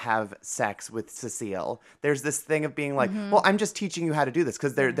trying to have sex with Cecile. There's this thing of being like, well, I'm just teaching you how to do this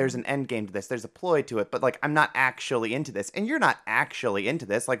because there's an end game to this. There's a ploy to it, but, like, I'm not actually into this. And you're not actually into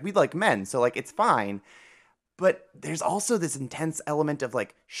this. Like, we like men, so, like, it's fine. But there's also this intense element of,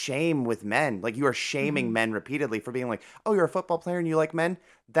 like, shame with men. Like, you are shaming men repeatedly for being like, oh, you're a football player and you like men?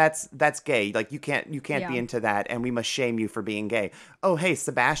 That's gay. Like, you can't be into that, and we must shame you for being gay. Oh, hey,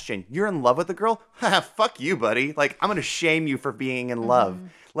 Sebastian, you're in love with a girl? Fuck you, buddy. Like, I'm going to shame you for being in love.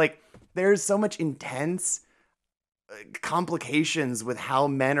 Like, there's so much intense complications with how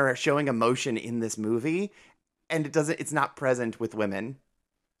men are showing emotion in this movie, and it's not present with women.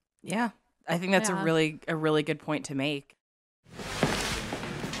 Yeah. I think that's a really good point to make.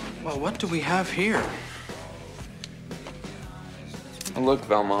 Well, what do we have here? Look,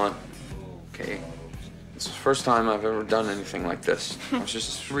 Valmont. Okay. It's the first time I've ever done anything like this. I was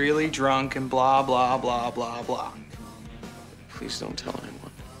just Really drunk and blah, blah, blah, blah, blah. Please don't tell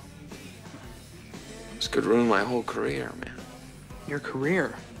anyone. This could ruin my whole career, man. Your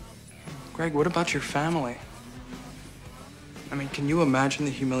career. Greg, what about your family? I mean, can you imagine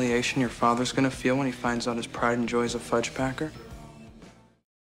the humiliation your father's gonna feel when he finds out his pride and joy is a fudge packer?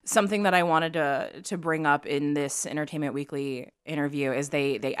 Something that I wanted to bring up in this Entertainment Weekly interview is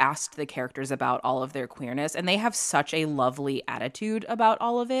they asked the characters about all of their queerness, and they have such a lovely attitude about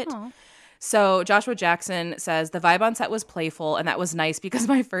all of it. Aww. So Joshua Jackson says, the vibe on set was playful, and that was nice because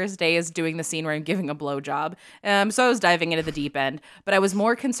my first day is doing the scene where I'm giving a blowjob. So I was diving into the deep end, but I was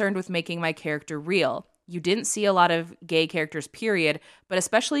more concerned with making my character real. You didn't see a lot of gay characters, period, but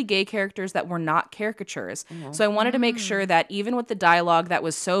especially gay characters that were not caricatures. So I wanted to make sure that even with the dialogue that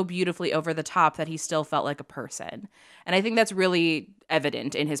was so beautifully over the top, that he still felt like a person. And I think that's really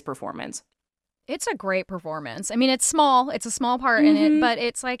evident in his performance. It's a great performance. I mean, it's small. It's a small part in it, but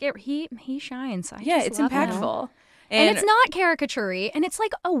it's like he shines. It's impactful. And it's not caricature-y, and it's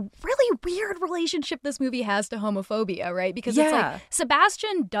like a really weird relationship this movie has to homophobia, right? Because it's like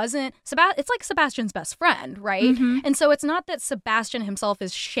it's like Sebastian's best friend, right? And so it's not that Sebastian himself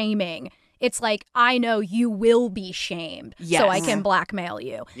is shaming. It's like, I know you will be shamed, so I can blackmail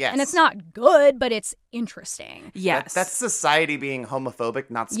you. Yes. And it's not good, but it's interesting. Yes. That's society being homophobic,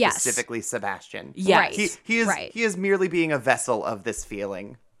 not specifically Sebastian. Yes. Right. He is merely being a vessel of this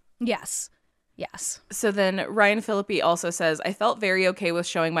feeling. Yes. So then Ryan Phillippe also says, I felt very okay with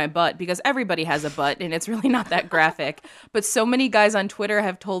showing my butt because everybody has a butt and it's really not that graphic. But so many guys on Twitter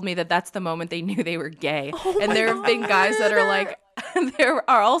have told me that that's the moment they knew they were gay. And there have been guys that are like, there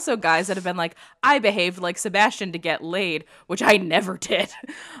are also guys that have been like, I behaved like Sebastian to get laid, which I never did.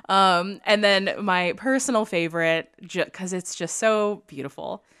 And then my personal favorite, because it's just so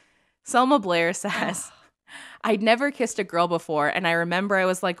beautiful, Selma Blair says, I'd never kissed a girl before, and I remember I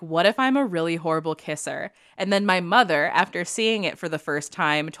was like, what if I'm a really horrible kisser? And then my mother, after seeing it for the first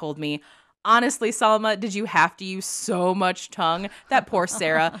time, told me, honestly, Salma, did you have to use so much tongue? That poor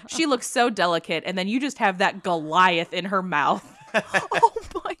Sarah. She looks so delicate, and then you just have that Goliath in her mouth. Oh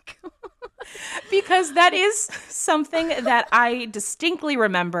my God. Because that is something that I distinctly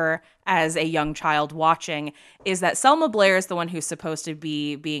remember as a young child watching, is that Selma Blair is the one who's supposed to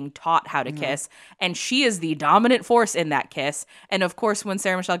be being taught how to kiss, and she is the dominant force in that kiss. And of course, when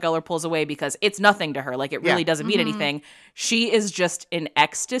Sarah Michelle Gellar pulls away because it's nothing to her, like it really doesn't mean anything, she is just in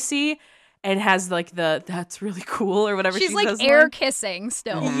ecstasy and has like that's really cool or whatever. She's she like says, air kissing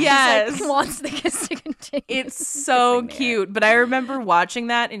still. Yes. She like, wants the kiss to continue. It's so cute. But I remember watching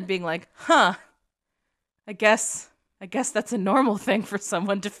that and being like, huh, I guess that's a normal thing for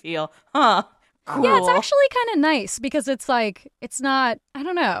someone to feel. Huh. Cool. Yeah, it's actually kind of nice because it's like, it's not, I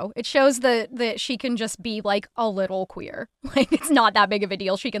don't know. It shows that she can just be like a little queer. Like it's not that big of a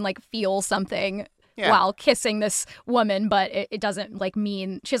deal. She can like feel something while kissing this woman, but it doesn't like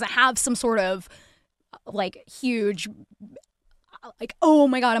mean, she doesn't have some sort of like huge, like, oh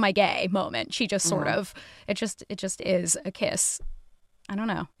my God, am I gay moment. She just sort of, it just is a kiss. I don't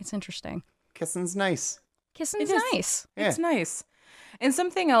know. It's interesting. Kissing's nice. Kissing's It is. nice. It's nice. And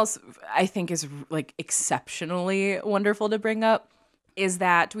something else I think is like exceptionally wonderful to bring up is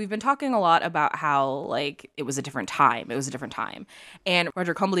that we've been talking a lot about how like it was a different time. It was a different time. And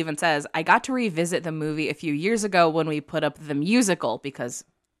Roger Kumble even says, I got to revisit the movie a few years ago when we put up the musical because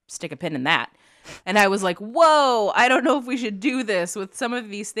stick a pin in that. And I was like, whoa, I don't know if we should do this with some of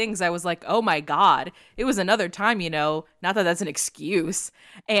these things. I was like, oh my God, it was another time, you know, not that that's an excuse.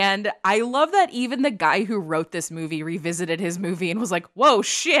 And I love that even the guy who wrote this movie revisited his movie and was like, whoa,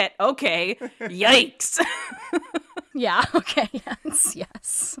 shit, okay, yikes. Yeah, okay,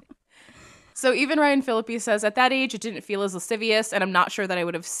 yes. So even Ryan Phillippe says, at that age, it didn't feel as lascivious, and I'm not sure that I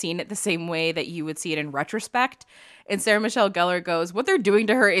would have seen it the same way that you would see it in retrospect. And Sarah Michelle Gellar goes, what they're doing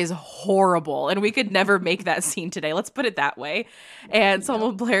to her is horrible, and we could never make that scene today. Let's put it that way. And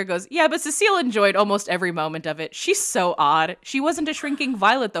Selma Blair goes, yeah, but Cecile enjoyed almost every moment of it. She's so odd. She wasn't a shrinking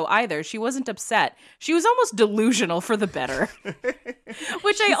violet, though, either. She wasn't upset. She was almost delusional for the better.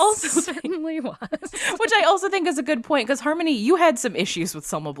 Which I also certainly was. Which I also think is a good point, because Harmony, you had some issues with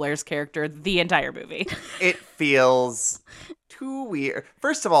Selma Blair's character the entire movie. It feels too weird.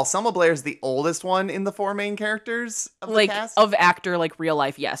 First of all, Selma Blair's the oldest one in the four main characters of the Like, cast. of actor, like real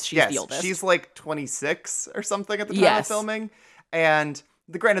life, yes, she's Yes, the oldest. she's like 26 or something at the time of Yes. filming. And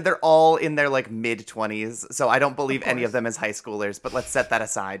granted, they're all in their like mid-20s, so I don't believe any of them as high schoolers, but let's set that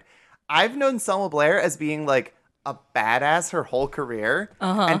aside. I've known Selma Blair as being like a badass her whole career,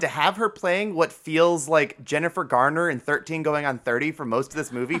 and to have her playing what feels like Jennifer Garner in 13 going on 30 for most of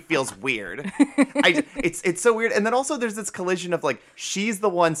this movie feels weird. It's so weird. And then also there's this collision of like, she's the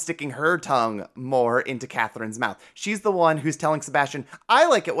one sticking her tongue more into Catherine's mouth. She's the one who's telling Sebastian, I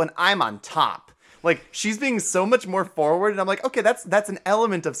like it when I'm on top. Like, she's being so much more forward, and I'm like, okay, that's an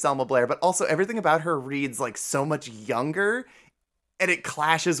element of Selma Blair, but also everything about her reads like so much younger, and it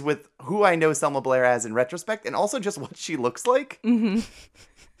clashes with who I know Selma Blair as in retrospect, and also just what she looks like. Mm-hmm.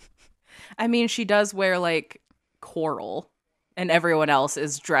 I mean, she does wear like coral, and everyone else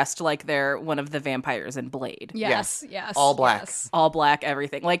is dressed like they're one of the vampires in Blade. Yes. All black. yes. All black,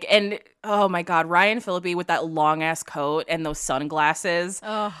 everything. Like, and oh my God, Ryan Phillippe with that long ass coat and those sunglasses.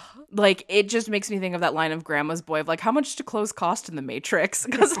 Oh, Like, it just makes me think of that line of Grandma's Boy of like, how much do clothes cost in the Matrix?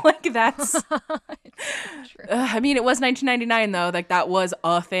 Because like that's I mean, it was 1999 though. Like, that was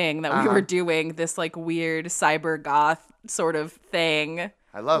a thing that we were doing, this like weird cyber goth sort of thing.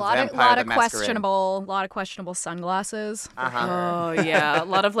 I a love lot Vampire the of Masquerade. questionable sunglasses. Oh yeah, a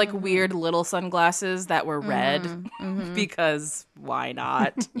lot of like weird little sunglasses that were red because why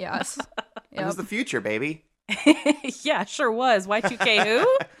not? Yes. It was the future, baby. Yeah, sure was. Y2K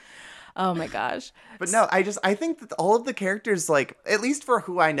who? Oh my gosh. But no, I think that all of the characters, like, at least for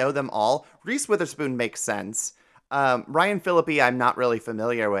who I know them all, Reese Witherspoon makes sense. Ryan Phillippe, I'm not really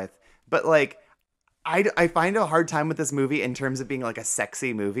familiar with. But, like, I find a hard time with this movie in terms of being, like, a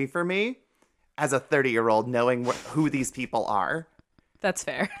sexy movie for me as a 30-year-old, knowing who these people are. That's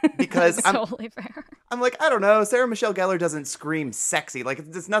fair. Because Totally fair. I'm like, I don't know, Sarah Michelle Gellar doesn't scream sexy. Like,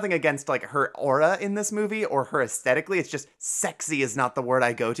 it's nothing against, like, her aura in this movie or her aesthetically. It's just sexy is not the word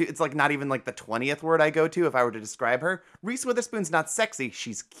I go to. It's, like, not even, like, the 20th word I go to if I were to describe her. Reese Witherspoon's not sexy.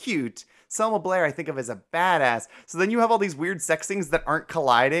 She's cute. Selma Blair I think of as a badass. So then you have all these weird sex things that aren't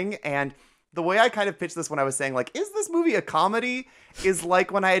colliding, and the way I kind of pitched this when I was saying, like, is this movie a comedy? Is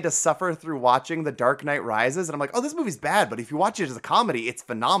like when I had to suffer through watching The Dark Knight Rises, and I'm like, oh, this movie's bad, but if you watch it as a comedy, it's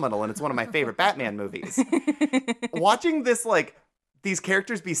phenomenal, and it's one of my favorite Batman movies. Watching this, like, these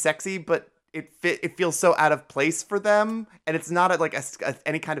characters be sexy, but it feels so out of place for them, and it's not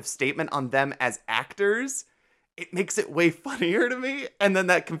any kind of statement on them as actors. It makes it way funnier to me, and then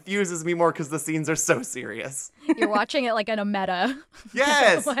that confuses me more because the scenes are so serious. You're watching it like in a meta.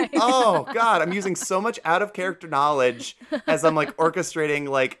 Yes! Oh, God, I'm using so much out-of-character knowledge as I'm, like, orchestrating,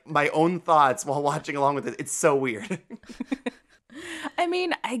 like, my own thoughts while watching along with it. It's so weird. I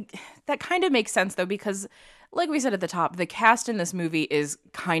mean, that kind of makes sense though, because like we said at the top, the cast in this movie is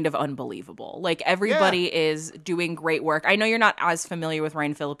kind of unbelievable. Like, everybody is doing great work. I know you're not as familiar with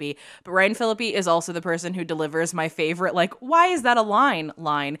Ryan Phillippe, but Ryan Phillippe is also the person who delivers my favorite, like, why is that a line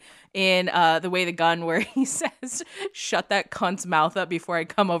in The Way the Gun, where he says, shut that cunt's mouth up before I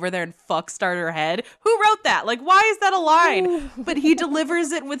come over there and start her head. Who wrote that? Like, why is that a line? But he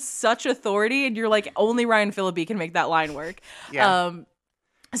delivers it with such authority, and you're like, only Ryan Phillippe can make that line work. Yeah.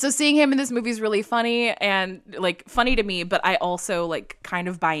 So seeing him in this movie is really funny, and like funny to me, but I also like kind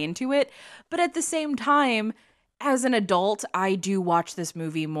of buy into it. But at the same time, as an adult, I do watch this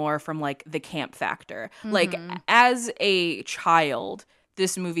movie more from like the camp factor. Like, as a child,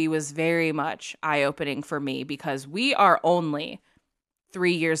 this movie was very much eye-opening for me because we are only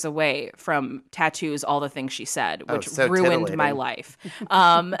 3 years away from tattoos, all the things she said, which so ruined my titillating. life.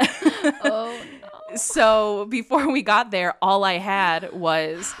 Oh, no. So before we got there, all I had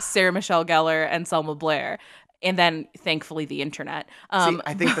was Sarah Michelle Gellar and Selma Blair. And then, thankfully, the internet. See,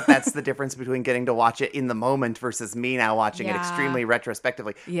 I think that's the difference between getting to watch it in the moment versus me now watching it Yeah. extremely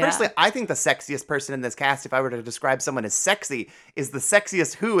retrospectively. Yeah. Personally, I think the sexiest person in this cast, if I were to describe someone as sexy, is the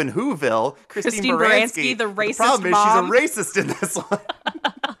sexiest Who in Whoville, Christine Baranski. the But racist problem mom. is she's a racist in this one.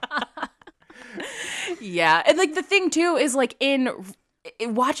 Yeah. And like the thing too is like in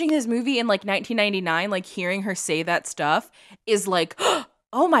watching this movie in like 1999, like hearing her say that stuff is like,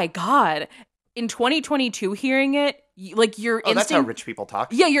 oh my God. In 2022, hearing it, like your Oh, instinct. that's how rich people talk.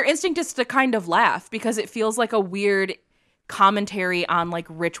 Yeah, your instinct is to kind of laugh because it feels like a weird commentary on like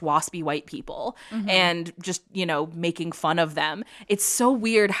rich waspy white people and just, you know, making fun of them. It's so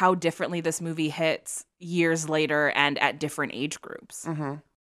weird how differently this movie hits years later and at different age groups.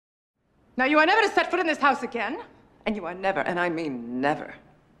 Now, you are never to set foot in this house again, and you are never, and I mean never,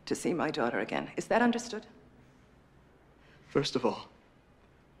 to see my daughter again. Is that understood? First of all,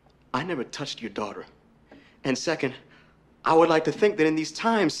 I never touched your daughter. And second, I would like to think that in these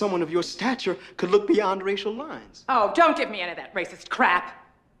times, someone of your stature could look beyond racial lines. Oh, don't give me any of that racist crap.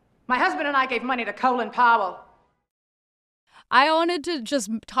 My husband and I gave money to Colin Powell. I wanted to just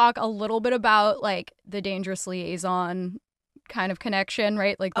talk a little bit about like the Dangerous Liaison kind of connection,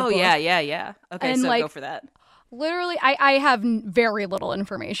 right? Like the Oh, book. yeah. Okay, And, so like, go for that. Literally, I have very little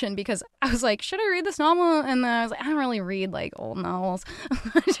information because I was like, should I read this novel? And then I was like, I don't really read like old novels.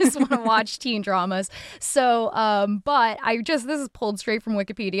 I just want to watch teen dramas. So, but this is pulled straight from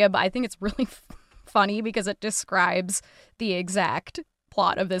Wikipedia, but I think it's really funny because it describes the exact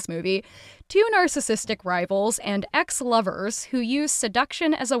plot of this movie. Two narcissistic rivals and ex-lovers who use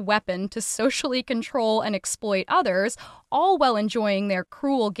seduction as a weapon to socially control and exploit others, all while enjoying their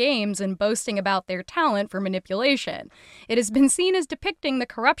cruel games and boasting about their talent for manipulation. It has been seen as depicting the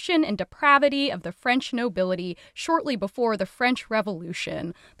corruption and depravity of the French nobility shortly before the French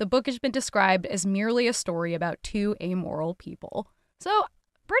Revolution. The book has been described as merely a story about two amoral people. So,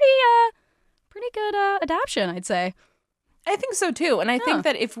 pretty good adaptation, I'd say. I think so too. And I think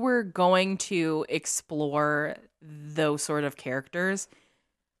that if we're going to explore those sort of characters,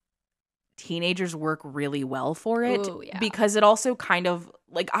 teenagers work really well for it. Ooh, yeah. Because it also kind of,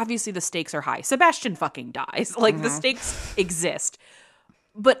 like, obviously the stakes are high. Sebastian fucking dies. Like, the stakes exist.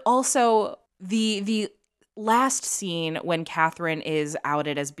 But also, the last scene when Catherine is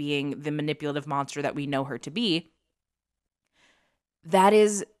outed as being the manipulative monster that we know her to be, that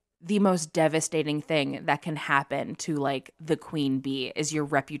is the most devastating thing that can happen to like the queen bee is your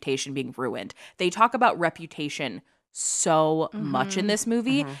reputation being ruined. They talk about reputation so much in this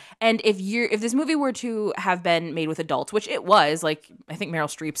movie. And if this movie were to have been made with adults, which it was, like I think Meryl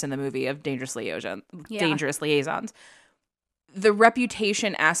Streep's in the movie of Dangerous Liaisons. The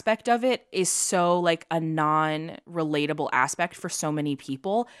reputation aspect of it is so like a non-relatable aspect for so many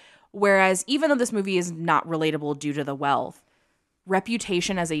people. Whereas even though this movie is not relatable due to the wealth,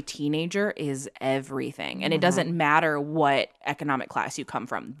 reputation as a teenager is everything. And it doesn't matter what economic class you come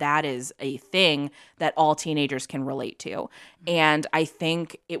from. That is a thing that all teenagers can relate to. And I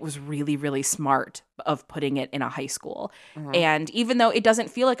think it was really, really smart of putting it in a high school. And even though it doesn't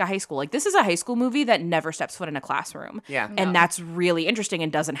feel like a high school, like this is a high school movie that never steps foot in a classroom. Yeah. And that's really interesting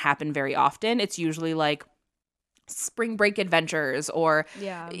and doesn't happen very often. It's usually like spring break adventures or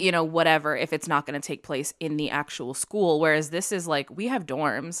you know, whatever, if it's not going to take place in the actual school. Whereas this is like, we have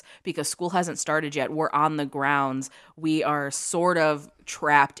dorms because school hasn't started yet. We're on the grounds. We are sort of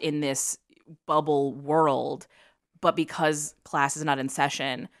trapped in this bubble world, but because class is not in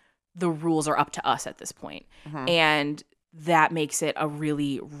session, the rules are up to us at this point. And that makes it a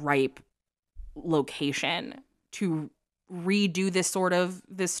really ripe location to redo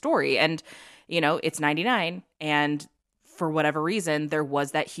this story. And you know, it's 99, and for whatever reason, there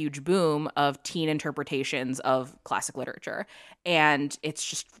was that huge boom of teen interpretations of classic literature. And it's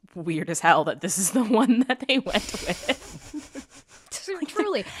just weird as hell that this is the one that they went with.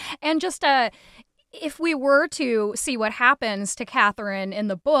 Truly. And just if we were to see what happens to Catherine in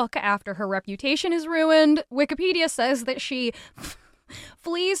the book after her reputation is ruined, Wikipedia says that she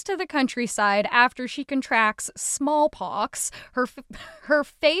flees to the countryside after she contracts smallpox. Her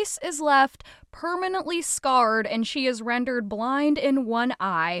face is left permanently scarred and she is rendered blind in one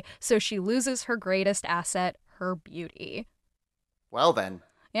eye, so she loses her greatest asset, her beauty. Well then,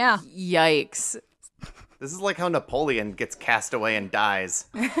 Yeah. Yikes. this is like how Napoleon gets cast away and dies.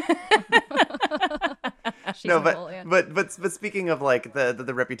 She's No, Napoleon. but speaking of like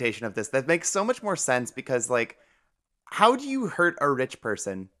the reputation of this, that makes so much more sense because like how do you hurt a rich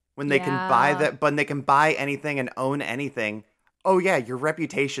person when they can buy that, when they can buy anything and own anything? Oh yeah, your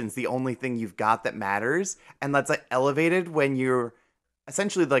reputation's the only thing you've got that matters, and that's like elevated when you're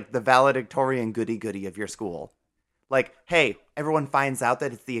essentially like the valedictorian goody-goody of your school. Like, hey, everyone finds out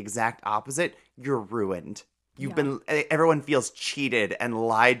that it's the exact opposite, you're ruined. Everyone feels cheated and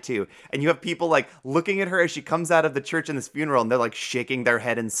lied to. And you have people like looking at her as she comes out of the church in this funeral, and they're like shaking their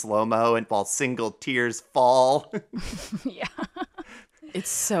head in slow-mo and while single tears fall. Yeah. It's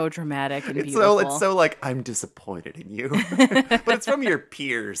so dramatic and beautiful. It's so like, I'm disappointed in you. But it's from your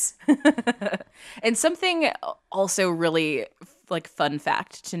peers. And something also really like fun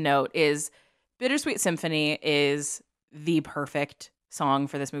fact to note is Bittersweet Symphony is the perfect song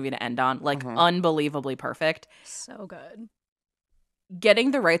for this movie to end on. Like, unbelievably perfect. So good.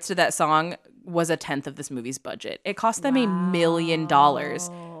 Getting the rights to that song was a tenth of this movie's budget. It cost them $1 million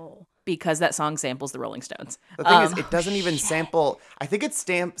because that song samples the Rolling Stones. The thing is, it doesn't even sample. I think it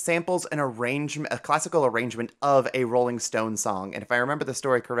samples an arrangement, a classical arrangement of a Rolling Stone song. And if I remember the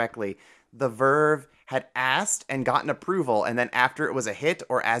story correctly, the Verve had asked and gotten approval, and then after it was a hit,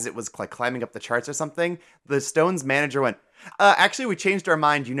 or as it was like climbing up the charts or something, the Stones manager went, actually, we changed our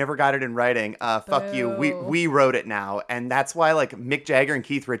mind. You never got it in writing. Fuck you. We wrote it now. And that's why like Mick Jagger and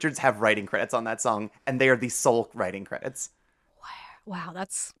Keith Richards have writing credits on that song, and they are the sole writing credits. Wow,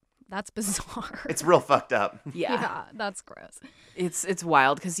 that's bizarre. It's real fucked up. Yeah, that's gross. It's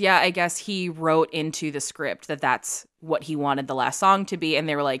wild because, yeah, I guess he wrote into the script that that's what he wanted the last song to be, and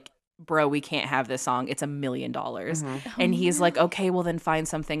they were like, bro, we can't have this song. It's $1 million. And he's like, okay, well then find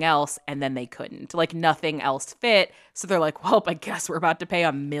something else. And then they couldn't. Like nothing else fit. So they're like, well, I guess we're about to pay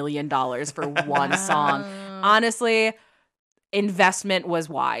 $1 million for one song. Honestly, investment was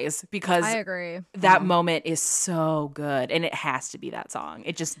wise because I agree. That moment is so good, and it has to be that song.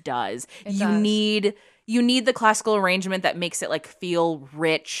 It just does. It does. You need the classical arrangement that makes it like feel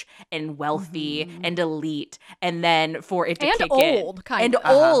rich and wealthy and elite, and then for it to and kick old, in. kind and of.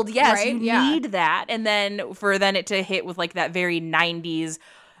 old, yes, right? you need that, and then for it to hit with like that very 90s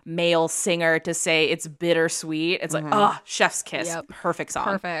male singer to say it's bittersweet. It's like, chef's kiss. Yep. Perfect song.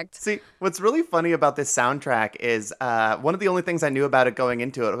 Perfect. See, what's really funny about this soundtrack is one of the only things I knew about it going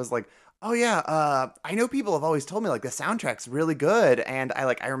into it was like, oh yeah, I know people have always told me like the soundtrack's really good, and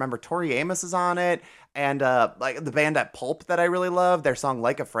I remember Tori Amos is on it, and like the band at Pulp that I really love, their song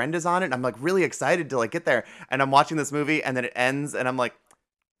Like a Friend is on it, and I'm like really excited to like get there, and I'm watching this movie, and then it ends, and I'm like,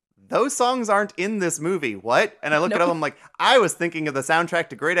 those songs aren't in this movie. What? And I look it up, I'm like, I was thinking of the soundtrack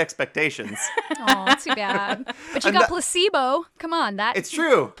to Great Expectations. Oh, too bad. But you got Placebo. Come on, that. It's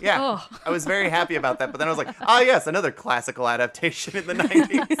true. Yeah. Oh. I was very happy about that. But then I was like, yes, another classical adaptation in the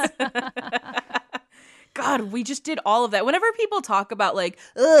 90s. God, we just did all of that. Whenever people talk about like,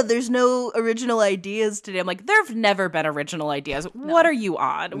 there's no original ideas today, I'm like, there've never been original ideas. No. What are you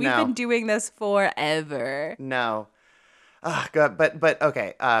on? We've been doing this forever. No. Oh, God. But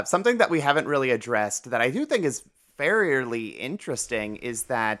okay. Something that we haven't really addressed that I do think is fairly interesting is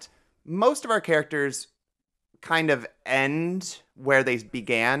that most of our characters kind of end where they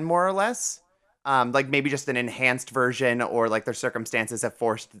began, more or less. Like maybe just an enhanced version, or like their circumstances have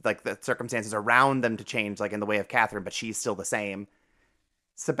forced like the circumstances around them to change, like in the way of Catherine, but she's still the same.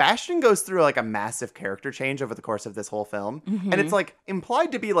 Sebastian goes through like a massive character change over the course of this whole film. And it's like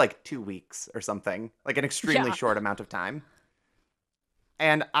implied to be like 2 weeks or something, like an extremely short amount of time.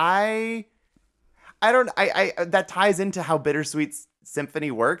 And I that ties into how Bittersweet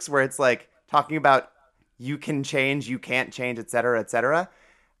Symphony works, where it's like talking about you can change, you can't change, et cetera, et cetera.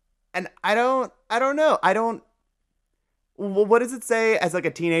 And I don't know. What does it say as like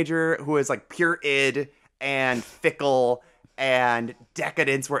a teenager who is like pure id and fickle and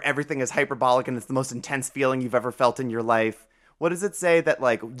decadence, where everything is hyperbolic and it's the most intense feeling you've ever felt in your life? What does it say that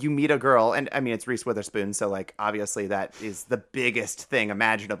like you meet a girl, and I mean, it's Reese Witherspoon, so like obviously that is the biggest thing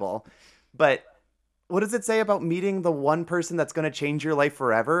imaginable. But what does it say about meeting the one person that's going to change your life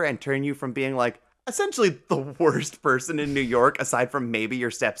forever and turn you from being like essentially the worst person in New York, aside from maybe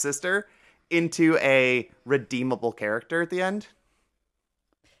your stepsister, into a redeemable character at the end?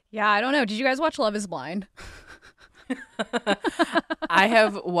 Yeah, I don't know. Did you guys watch Love is Blind? I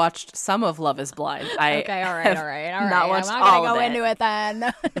have watched some of Love is Blind. Okay, all right. Not watched I'm all not of gonna it. go into it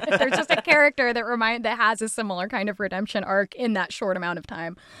then. There's just a character that has a similar kind of redemption arc in that short amount of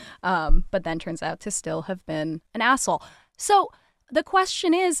time, but then turns out to still have been an asshole. So the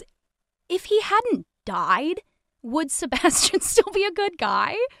question is, if he hadn't died, would Sebastian still be a good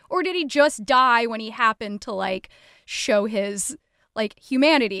guy? Or did he just die when he happened to, like, show his, like,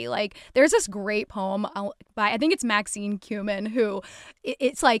 humanity? Like, there's this great poem by, I think it's Maxine Kumin, who,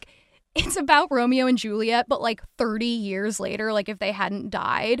 it's like, it's about Romeo and Juliet, but like 30 years later, like if they hadn't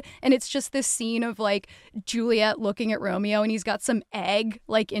died. And it's just this scene of like Juliet looking at Romeo and he's got some egg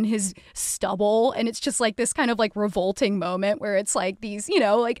like in his stubble. And it's just like this kind of like revolting moment where it's like these, you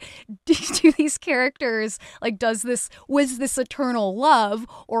know, like do these characters like was this eternal love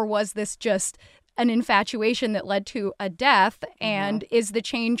or was this just an infatuation that led to a death, and is the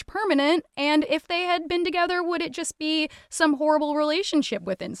change permanent? And if they had been together, would it just be some horrible relationship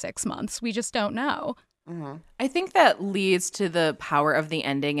within 6 months? We just don't know. I think that leads to the power of the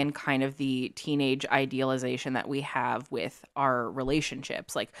ending and kind of the teenage idealization that we have with our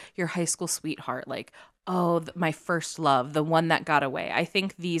relationships, like your high school sweetheart, like, oh, my first love, the one that got away. I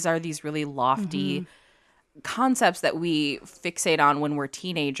think these are these really lofty concepts that we fixate on when we're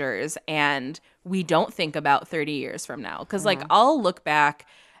teenagers, and we don't think about 30 years from now. Because like I'll look back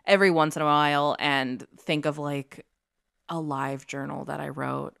every once in a while and think of like a live journal that I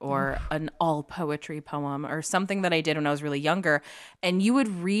wrote or an all poetry poem or something that I did when I was really younger, and you would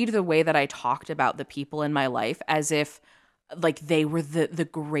read the way that I talked about the people in my life as if like they were the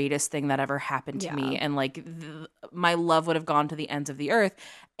greatest thing that ever happened to me, and like my love would have gone to the ends of the earth.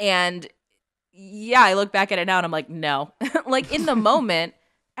 And yeah, I look back at it now and I'm like, no. Like in the moment,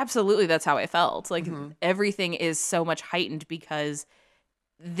 absolutely that's how I felt. Like everything is so much heightened because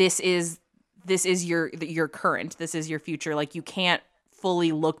this is your current, this is your future. Like you can't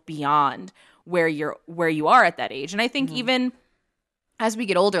fully look beyond where you are at that age. And I think even as we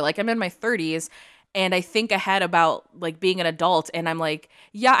get older, like I'm in my 30s and I think ahead about like being an adult, and I'm like,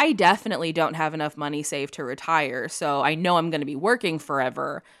 yeah, I definitely don't have enough money saved to retire. So I know I'm going to be working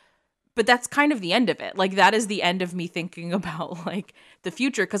forever. But that's kind of the end of it. Like that is the end of me thinking about like the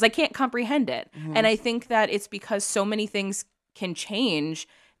future because I can't comprehend it. And I think that it's because so many things can change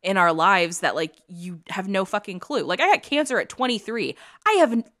in our lives that like you have no fucking clue. Like I got cancer at 23. I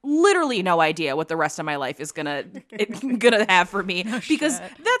have literally no idea what the rest of my life is gonna have for me because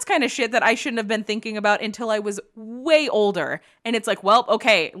that's kind of shit that I shouldn't have been thinking about until I was way older. And it's like, well,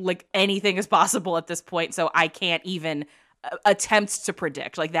 okay, like anything is possible at this point, so I can't even attempt to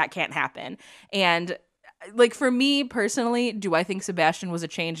predict. Like that can't happen. And like for me personally, do I think Sebastian was a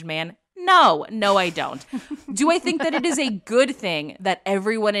changed man? No, I don't. Do I think that it is a good thing that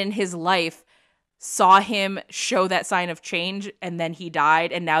everyone in his life saw him show that sign of change and then he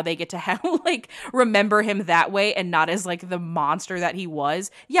died and now they get to have like remember him that way and not as like the monster that he was?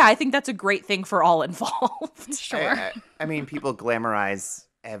 Yeah, I think that's a great thing for all involved. Sure. I mean, people glamorize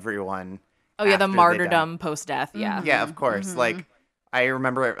everyone. Oh yeah, the martyrdom post-death. Yeah. Yeah, of course. Like I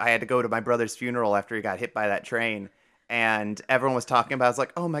remember I had to go to my brother's funeral after he got hit by that train. And everyone was talking about, I was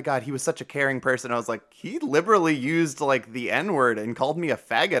like, oh my God, he was such a caring person. I was like, he liberally used like the N-word and called me a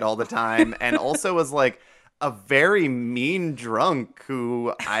faggot all the time. And also was like a very mean drunk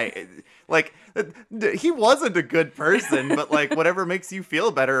who he wasn't a good person, but like whatever makes you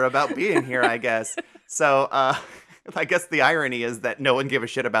feel better about being here, I guess. So I guess the irony is that no one gave a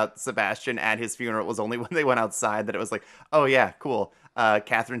shit about Sebastian at his funeral. It was only when they went outside that it was like, oh yeah, cool.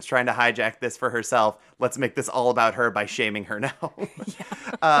 Catherine's trying to hijack this for herself. Let's make this all about her by shaming her now.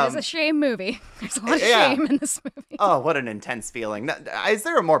 It's a shame movie. There's a lot of shame in this movie. Oh, what an intense feeling. Is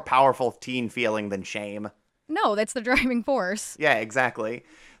there a more powerful teen feeling than shame? No, that's the driving force. Yeah, exactly.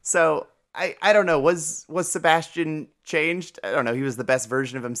 So I don't know. Was Sebastian changed? I don't know. He was the best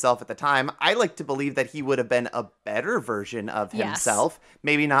version of himself at the time. I like to believe that he would have been a better version of himself.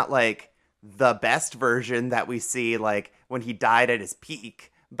 Maybe not like the best version that we see like when he died at his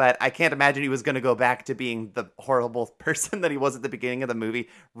peak, but I can't imagine he was going to go back to being the horrible person that he was at the beginning of the movie,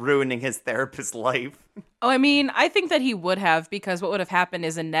 ruining his therapist's life. Oh, I mean, I think that he would have, because what would have happened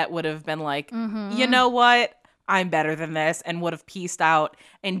is Annette would have been like, you know what? I'm better than this, and would have pieced out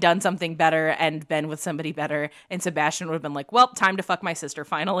and done something better and been with somebody better. And Sebastian would have been like, well, time to fuck my sister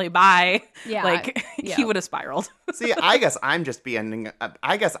finally. Bye. Yeah. Like he would have spiraled. See, I guess I'm just an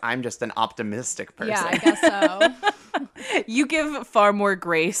optimistic person. Yeah, I guess so. You give far more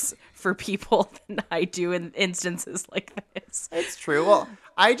grace for people than I do in instances like this. It's true. Well,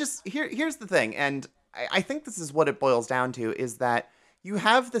 here's the thing. And I think this is what it boils down to, is that you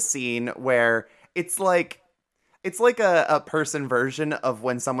have the scene where it's like a person version of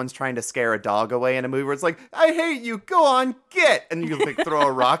when someone's trying to scare a dog away in a movie where it's like, I hate you, go on, get. And you like throw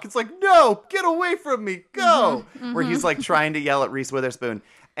a rock. It's like, no, get away from me, go. Where he's like trying to yell at Reese Witherspoon.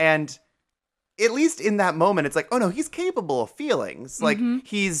 And at least in that moment, it's like, oh no, he's capable of feelings. Like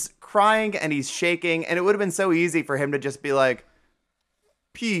he's crying and he's shaking. And it would have been so easy for him to just be like,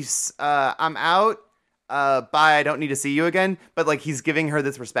 peace, I'm out. Bye, I don't need to see you again. But like he's giving her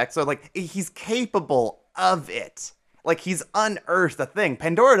this respect. So like he's capable of it. Like, he's unearthed a thing.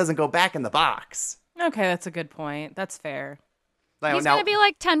 Pandora doesn't go back in the box. Okay, that's a good point. That's fair. He's going to be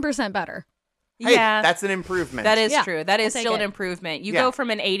like 10% better. Hey, yeah, that's an improvement. That is true. That is I'll still take an it. improvement. You go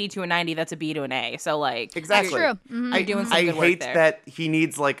from an 80 to a 90, that's a B to an A. So, like, Exactly. That's true. you're doing some I good work hate there. that he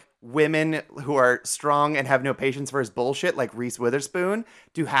needs, like, women who are strong and have no patience for his bullshit, like Reese Witherspoon,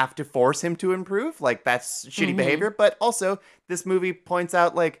 to have to force him to improve. Like, that's shitty behavior. But also, this movie points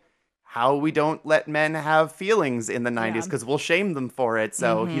out, like, how we don't let men have feelings in the 90s because we'll shame them for it.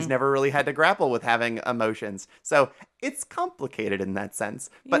 So he's never really had to grapple with having emotions. So it's complicated in that sense.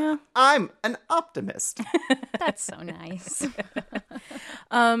 But I'm an optimist. That's so nice.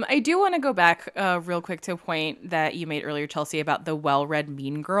 I do want to go back real quick to a point that you made earlier, Chelsea, about the well-read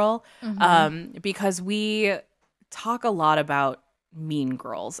mean girl, because we talk a lot about mean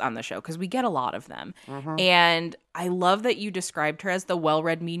girls on the show because we get a lot of them. And I love that you described her as the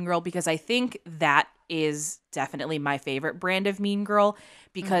well-read mean girl because I think that is definitely my favorite brand of mean girl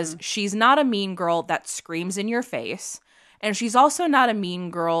because she's not a mean girl that screams in your face. And she's also not a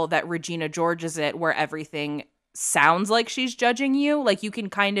mean girl that Regina George's it where everything sounds like she's judging you. Like you can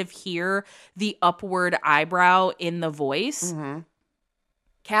kind of hear the upward eyebrow in the voice.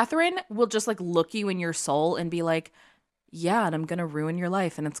 Catherine will just like look you in your soul and be like, yeah, and I'm going to ruin your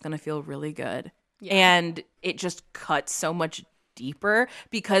life and it's going to feel really good. Yeah. And it just cuts so much deeper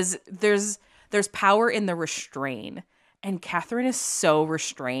because there's power in the restrain. And Catherine is so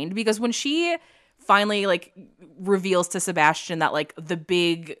restrained because when she finally like reveals to Sebastian that like the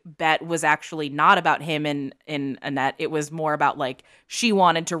big bet was actually not about him and Annette, it was more about like she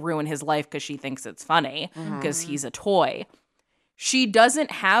wanted to ruin his life because she thinks it's funny because he's a toy. She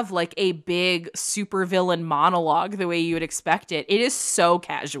doesn't have like a big supervillain monologue the way you would expect it. It is so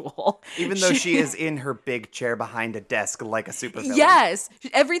casual. Even though she is in her big chair behind a desk like a supervillain. Yes.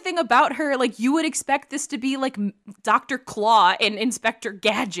 Everything about her, like you would expect this to be like Dr. Claw and Inspector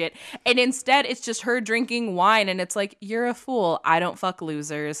Gadget. And instead it's just her drinking wine and it's like, you're a fool. I don't fuck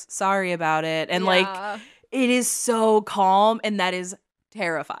losers. Sorry about it. And like, it is so calm and that is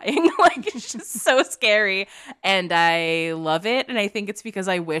terrifying. Like it's just so scary and I love it. And I think it's because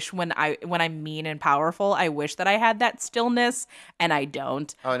I wish when I'm mean and powerful, I wish that I had that stillness and I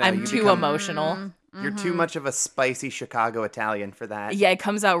don't. Oh, no, I'm too emotional. You're too much of a spicy Chicago Italian for that. Yeah, it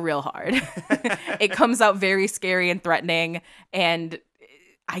comes out real hard. It comes out very scary and threatening and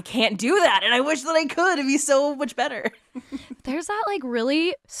I can't do that. And I wish that I could. It'd be so much better. There's that like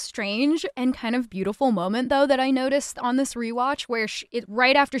really strange and kind of beautiful moment though that I noticed on this rewatch where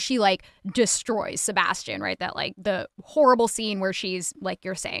right after she like destroys Sebastian, right? That like the horrible scene where she's like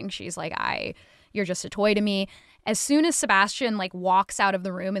you're saying, she's like, you're just a toy to me. As soon as Sebastian like walks out of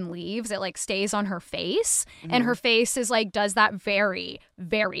the room and leaves, it like stays on her face and her face is like does that very,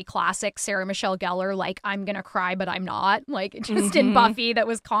 very classic Sarah Michelle Gellar like I'm gonna cry but I'm not, like just in Buffy that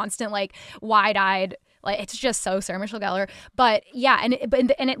was constant like wide-eyed. Like it's just so Sarah Michelle Gellar. But yeah, and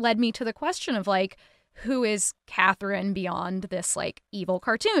it led me to the question of like, who is Catherine beyond this like evil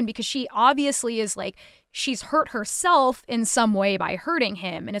cartoon? Because she obviously is like she's hurt herself in some way by hurting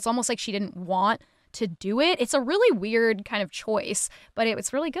him, and it's almost like she didn't want to do it. It's a really weird kind of choice, but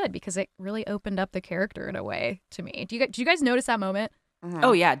it's really good because it really opened up the character in a way to me. Do you guys notice that moment?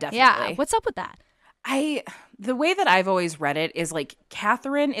 Oh yeah, definitely. Yeah. What's up with that? The way that I've always read it is like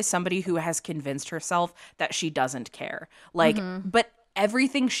Catherine is somebody who has convinced herself that she doesn't care. Like, but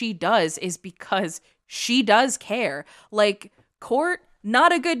everything she does is because she does care. Like Court,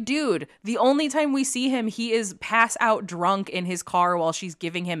 not a good dude. The only time we see him, he is pass out drunk in his car while she's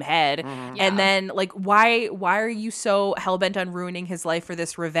giving him head. And then like, why are you so hellbent on ruining his life for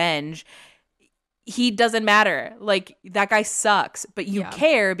this revenge? He doesn't matter. Like that guy sucks, but you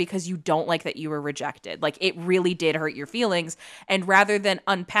care because you don't like that you were rejected. Like it really did hurt your feelings. And rather than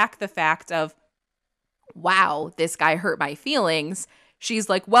unpack the fact of, wow, this guy hurt my feelings, she's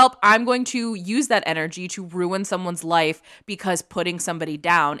like, well, I'm going to use that energy to ruin someone's life because putting somebody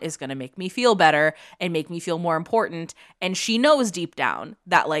down is going to make me feel better and make me feel more important. And she knows deep down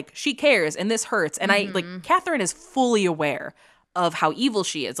that like she cares and this hurts. And I like Catherine is fully aware of how evil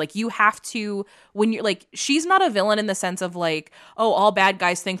she is. Like you have to, when you're like, she's not a villain in the sense of like, oh, all bad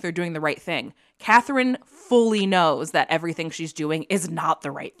guys think they're doing the right thing. Catherine fully knows that everything she's doing is not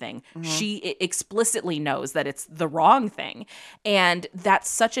the right thing. She explicitly knows that it's the wrong thing. And that's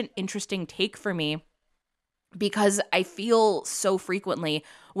such an interesting take for me because I feel so frequently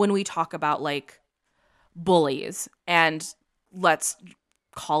when we talk about like bullies and let's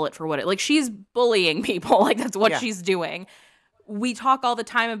call it for what it, like she's bullying people. Like that's what she's doing. we talk all the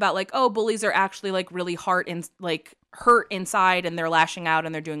time about like, oh, bullies are actually like really hurt inside and they're lashing out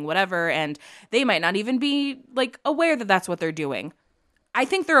and they're doing whatever. And they might not even be like aware that that's what they're doing. I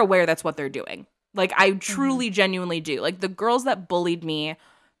think they're aware that's what they're doing. Like, I truly, genuinely do. Like, the girls that bullied me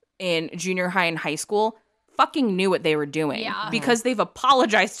in junior high and high school fucking knew what they were doing because they've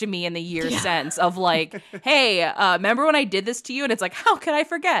apologized to me in the years since of like, hey, remember when I did this to you? And it's like, how could I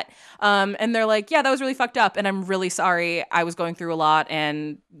forget? And they're like, yeah, that was really fucked up. And I'm really sorry. I was going through a lot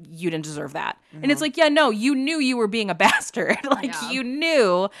and you didn't deserve that. And it's like, yeah, no, you knew you were being a bastard. Like, you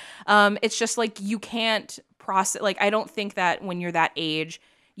knew. It's just like, you can't process. Like, I don't think that when you're that age,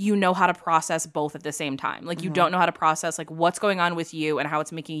 you know how to process both at the same time. Like, you don't know how to process like what's going on with you and how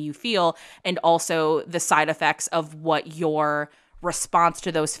it's making you feel, and also the side effects of what your response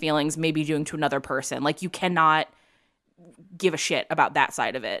to those feelings may be doing to another person. Like, you cannot give a shit about that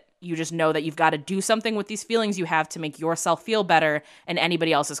side of it. You just know that you've got to do something with these feelings you have to make yourself feel better, and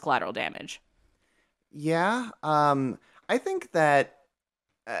anybody else is collateral damage. Yeah. I think that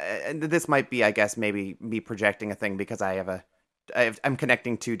and this might be, I guess, maybe me projecting a thing because I'm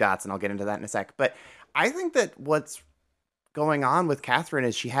connecting two dots, and I'll get into that in a sec. But I think that what's going on with Catherine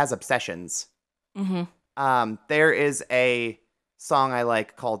is she has obsessions. There is a song I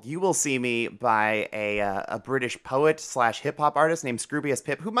like called "You Will See Me" by a British poet / hip hop artist named Scroobius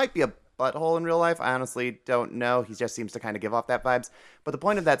Pip, who might be a butthole in real life. I honestly don't know. He just seems to kind of give off that vibes. But the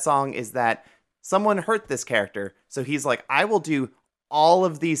point of that song is that someone hurt this character, so he's like, I will do all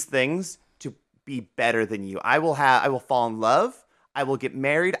of these things to be better than you. I will fall in love. I will get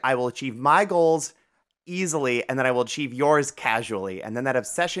married. I will achieve my goals easily, and then I will achieve yours casually. And then that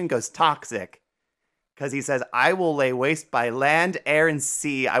obsession goes toxic because he says, I will lay waste by land, air, and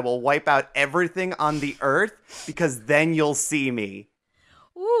sea. I will wipe out everything on the earth because then you'll see me.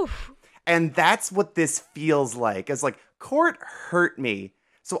 Oof. And that's what this feels like. It's like, Court hurt me,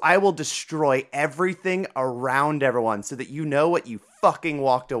 so I will destroy everything around everyone so that you know what you fucking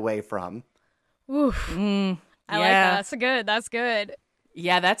walked away from. Oof. I like that. That's good.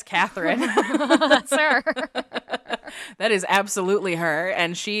 Yeah, that's Catherine. That's her. That is absolutely her.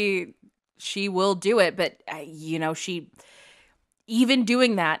 And she will do it. But, she, even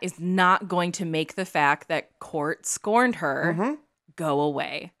doing that is not going to make the fact that Court scorned her go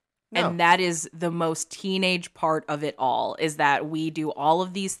away. No. And that is the most teenage part of it all, is that we do all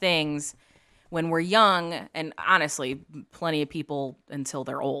of these things when we're young. And honestly, plenty of people until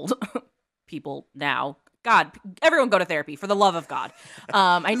they're old. People now. God, everyone go to therapy, for the love of God.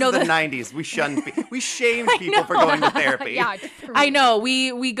 I know the that 90s. We shamed people for going to therapy. Yeah, I know.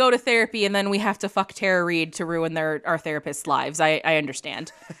 We go to therapy and then we have to fuck Tara Reid to ruin our therapist's lives. I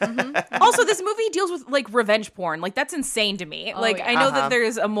understand. Also, this movie deals with like revenge porn. Like, that's insane to me. I know that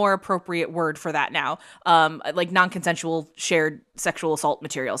there's a more appropriate word for that now. Like non-consensual shared sexual assault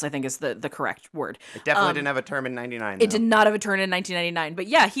materials, I think is the correct word. It definitely didn't have a term in 99. It did not have a term in 1999. But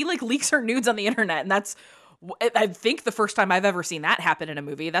yeah, he like leaks her nudes on the internet, and that's, I think, the first time I've ever seen that happen in a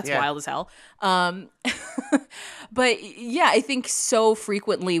movie. That's wild as hell. But yeah, I think so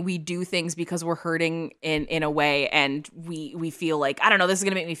frequently we do things because we're hurting in a way, and we feel like, I don't know, this is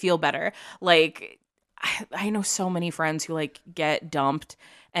gonna make me feel better. Like, I know so many friends who like get dumped,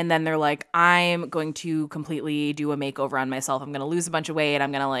 and then they're like, I'm going to completely do a makeover on myself. I'm going to lose a bunch of weight.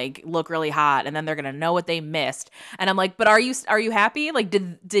 I'm going to like look really hot. And then they're going to know what they missed. And I'm like, but are you happy? Like,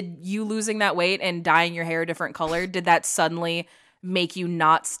 did you losing that weight and dyeing your hair a different color, did that suddenly make you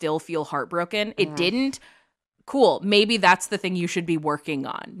not still feel heartbroken? It didn't. Cool. Maybe that's the thing you should be working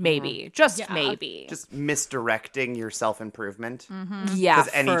on. Maybe. Just maybe. Just misdirecting your self-improvement. Yeah,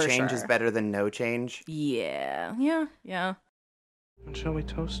 because any change is better than no change. Yeah. What shall we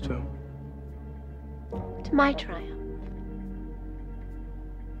toast to? To my triumph.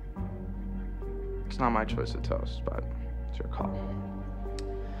 It's not my choice to toast, but it's your call.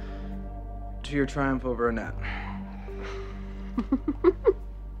 To your triumph over Annette.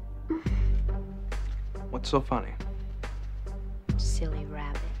 What's so funny? Silly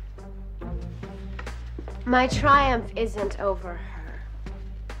rabbit. My triumph isn't over her.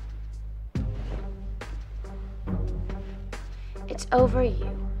 It's over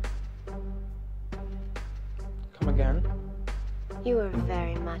you. Come again? You were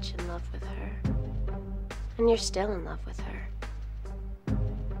very much in love with her. And you're still in love with her.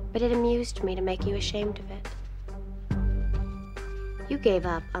 But it amused me to make you ashamed of it. You gave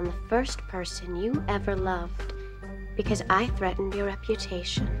up on the first person you ever loved because I threatened your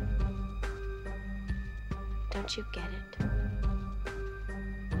reputation. Don't you get it?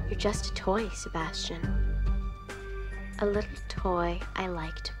 You're just a toy, Sebastian. A little toy I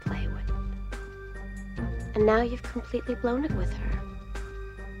like to play with. And now you've completely blown it with her.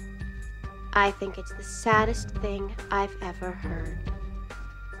 I think it's the saddest thing I've ever heard.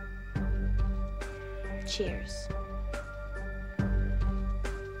 Cheers.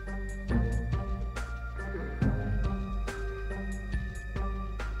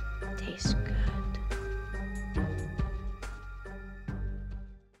 Tastes good.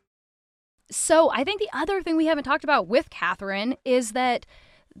 So I think the other thing we haven't talked about with Catherine is that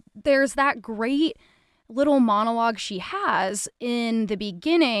there's that great little monologue she has in the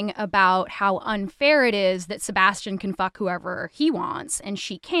beginning about how unfair it is that Sebastian can fuck whoever he wants and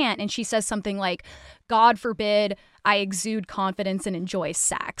she can't. And she says something like, God forbid I exude confidence and enjoy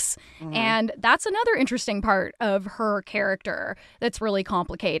sex. And that's another interesting part of her character that's really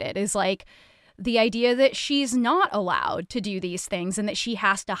complicated, is like the idea that she's not allowed to do these things and that she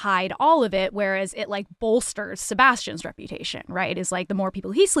has to hide all of it, whereas it like bolsters Sebastian's reputation, right? Is like the more people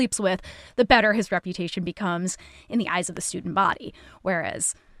he sleeps with, the better his reputation becomes in the eyes of the student body.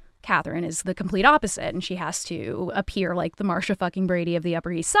 Whereas Catherine is the complete opposite, and she has to appear like the Marsha fucking Brady of the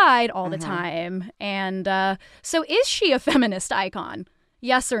Upper East Side all the time. And so is she a feminist icon?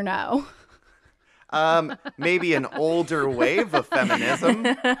 Yes or no? Maybe an older wave of feminism.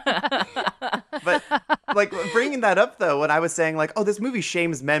 But like bringing that up though, when I was saying like, oh, this movie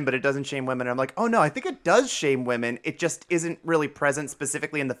shames men, but it doesn't shame women. I'm like, oh no, I think it does shame women. It just isn't really present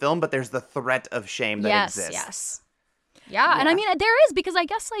specifically in the film, but there's the threat of shame that exists. Yes. Yeah, and I mean, there is, because I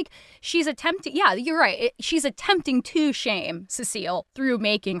guess, like, she's attempting, yeah, you're right. She's attempting to shame Cecile through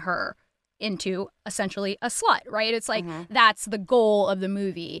making her into essentially a slut, right? It's like, that's the goal of the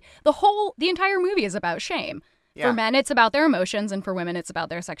movie. The entire movie is about shame. Yeah. For men, it's about their emotions, and for women, it's about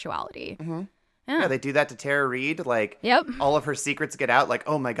their sexuality. Yeah, they do that to Tara Reid. Like, all of her secrets get out. Like,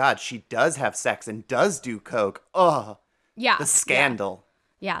 oh my God, she does have sex and does do coke. Oh, yeah, the scandal.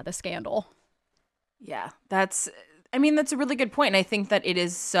 Yeah, the scandal. Yeah, that's a really good point. And I think that it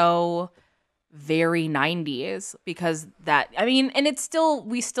is so very 90s because and it's still,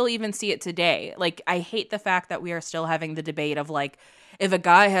 we still even see it today. Like, I hate the fact that we are still having the debate of like, if a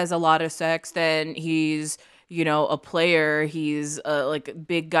guy has a lot of sex, then he's, you know, a player, he's like a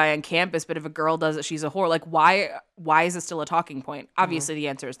big guy on campus, but if a girl does it, she's a whore. Like, why is it still a talking point? Obviously the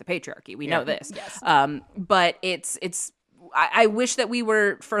answer is the patriarchy. We know this. Yes. But I wish that we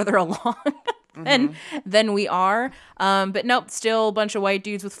were further along than we are. But nope, still a bunch of white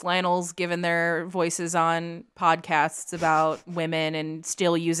dudes with flannels giving their voices on podcasts about women and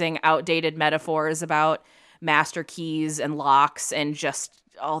still using outdated metaphors about master keys and locks and just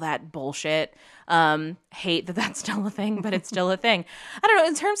all that bullshit. Hate that that's still a thing, but it's still a thing. I don't know.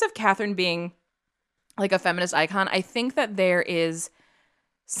 In terms of Catherine being like a feminist icon, I think that there is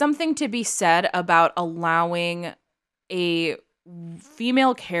something to be said about allowing a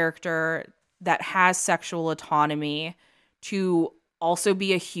female character that has sexual autonomy to also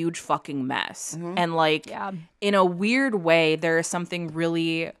be a huge fucking mess. And like, in a weird way, there is something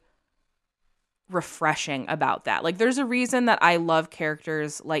really refreshing about that. Like, there's a reason that I love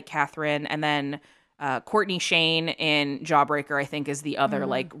characters like Catherine, and then Courtney Shane in Jawbreaker, I think, is the other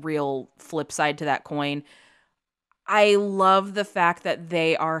like real flip side to that coin. I love the fact that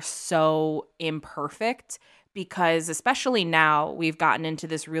they are so imperfect, because especially now we've gotten into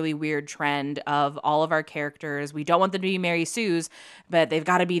this really weird trend of all of our characters, we don't want them to be Mary Sue's, but they've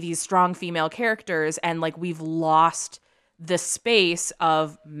got to be these strong female characters, and like we've lost the space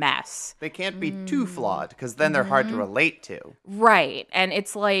of mess. They can't be too flawed, because then they're hard to relate to. Right. And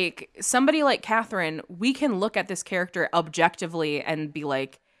it's like, somebody like Catherine, we can look at this character objectively and be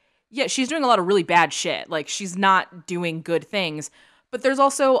like, yeah, she's doing a lot of really bad shit. Like, she's not doing good things. But there's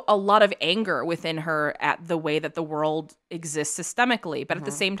also a lot of anger within her at the way that the world exists systemically. But at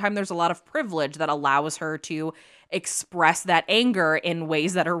the same time, there's a lot of privilege that allows her to express that anger in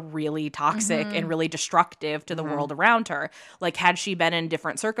ways that are really toxic and really destructive to the world around her. Like, had she been in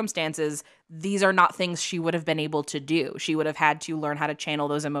different circumstances, these are not things she would have been able to do. She would have had to learn how to channel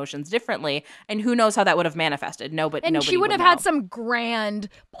those emotions differently. And who knows how that would have manifested. Nobody she would have know. had some grand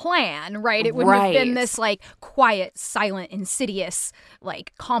plan, right? It wouldn't have been this like quiet, silent, insidious,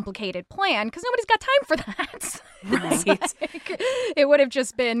 like complicated plan, because nobody's got time for that. Right. It would have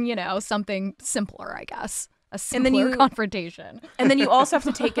just been, you know, something simpler, I guess. A simpler confrontation. And then you also have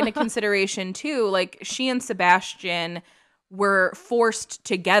to take into consideration, too, like, she and Sebastian were forced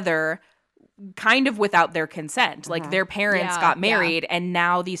together kind of without their consent. Like, their parents got married, and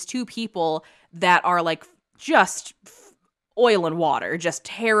now these two people that are, like, just oil and water, just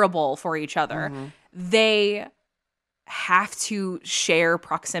terrible for each other, they have to share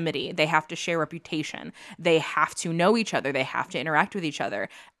proximity. They have to share reputation. They have to know each other. They have to interact with each other.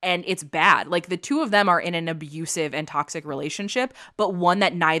 And it's bad. Like, the two of them are in an abusive and toxic relationship, but one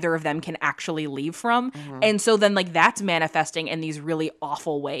that neither of them can actually leave from. And so then, like, that's manifesting in these really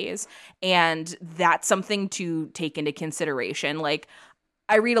awful ways. And that's something to take into consideration. Like,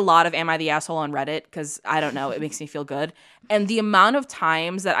 I read a lot of Am I the Asshole on Reddit because, I don't know, it makes me feel good. And the amount of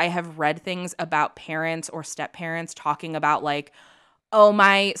times that I have read things about parents or step-parents talking about, like, oh,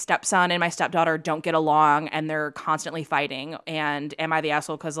 my stepson and my stepdaughter don't get along and they're constantly fighting, and am I the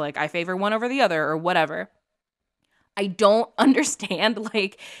asshole because, like, I favor one over the other or whatever. I don't understand,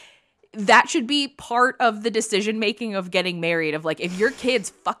 like, that should be part of the decision making of getting married, of like, if your kids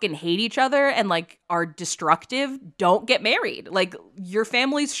fucking hate each other and like are destructive, don't get married. Like, your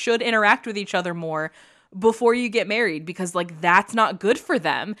families should interact with each other more before you get married, because like that's not good for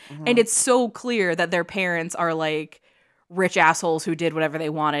them. And it's so clear that their parents are like rich assholes who did whatever they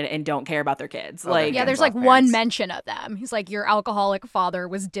wanted and don't care about their kids. Like, yeah, there's like one mention of them. He's like, your alcoholic father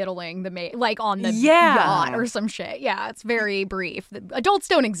was diddling the like on the yacht or some shit. Yeah, it's very brief. Adults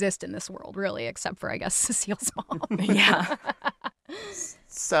don't exist in this world, really, except for, I guess, Cecile's mom. Yeah.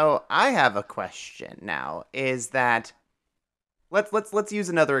 So I have a question now. Is that let's use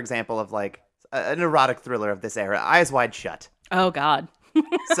another example of like an erotic thriller of this era, Eyes Wide Shut. Oh God.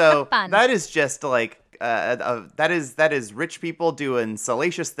 So that is just like that is rich people doing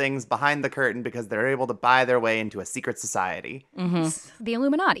salacious things behind the curtain because they're able to buy their way into a secret society. The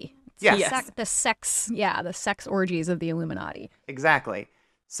Illuminati. Yes. The sex orgies of the Illuminati. Exactly.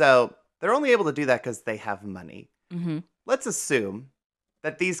 So they're only able to do that because they have money. Let's assume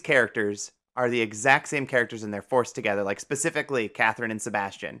that these characters are the exact same characters and they're forced together, like specifically Catherine and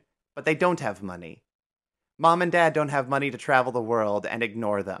Sebastian, but they don't have money. Mom and Dad don't have money to travel the world and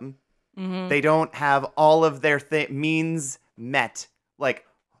ignore them. They don't have all of their means met, like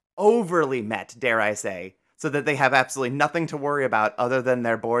overly met, dare I say, so that they have absolutely nothing to worry about other than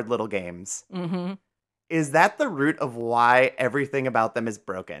their bored little games. Is that the root of why everything about them is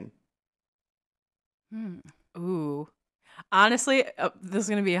broken? Ooh. Honestly, this is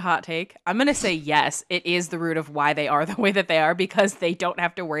going to be a hot take. I'm going to say yes, it is the root of why they are the way that they are, because they don't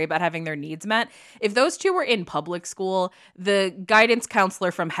have to worry about having their needs met. If those two were in public school, the guidance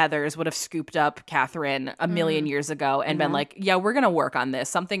counselor from Heathers would have scooped up Catherine a million years ago and been like, yeah, we're going to work on this.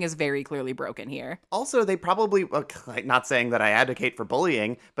 Something is very clearly broken here. Also, they probably, like, not saying that I advocate for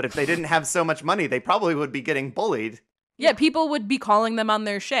bullying, but if they didn't have so much money, they probably would be getting bullied. Yeah, people would be calling them on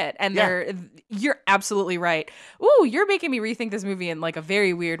their shit. And you're absolutely right. Ooh, you're making me rethink this movie in like a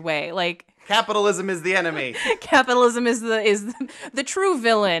very weird way. Like, capitalism is the enemy. Capitalism is the true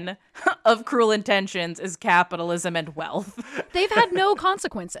villain of Cruel Intentions is capitalism and wealth. They've had no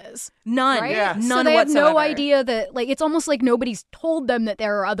consequences. None. Right? Yeah. None so they whatsoever. have no idea that, like, it's almost like nobody's told them that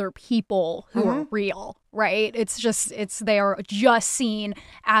there are other people who are real, right? They are just seen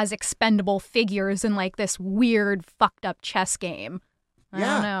as expendable figures in like this weird fucked up chess game. I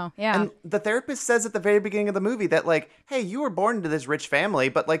don't know. Yeah. And the therapist says at the very beginning of the movie that, like, hey, you were born into this rich family,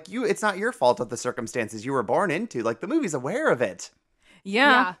 but like it's not your fault of the circumstances you were born into. Like, the movie's aware of it.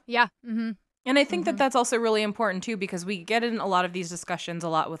 Yeah. Yeah. Mm-hmm. And I think that that's also really important, too, because we get in a lot of these discussions a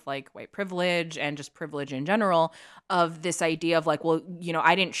lot with, like, white privilege and just privilege in general, of this idea of, like, well, you know,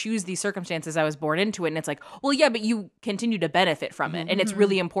 I didn't choose these circumstances. I was born into it. And it's like, well, yeah, but you continue to benefit from it. And it's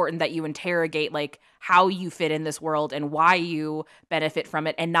really important that you interrogate, like, how you fit in this world and why you benefit from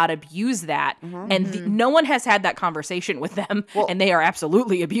it and not abuse that. And no one has had that conversation with them, and they are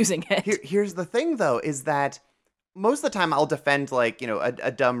absolutely abusing it. Here's the thing, though, is that most of the time I'll defend, like, you know,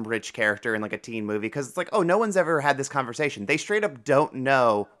 a dumb rich character in like a teen movie because it's like, oh, no one's ever had this conversation. They straight up don't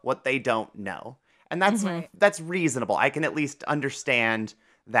know what they don't know. And that's reasonable. I can at least understand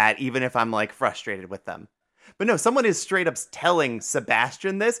that, even if I'm like frustrated with them. But no, someone is straight up telling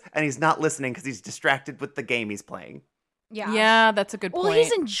Sebastian this and he's not listening because he's distracted with the game he's playing. Yeah, that's a good point. Well,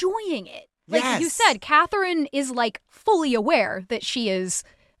 he's enjoying it. Like you said, Catherine is like fully aware that she is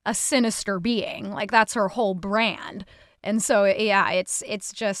a sinister being. Like, that's her whole brand. And so, yeah, it's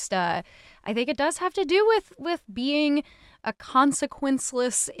just, I think it does have to do with being a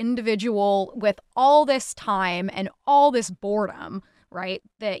consequenceless individual with all this time and all this boredom, right?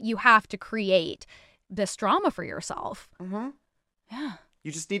 That you have to create this drama for yourself. Yeah.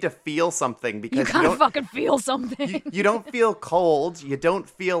 You just need to feel something because you gotta fucking feel something. You don't feel cold. You don't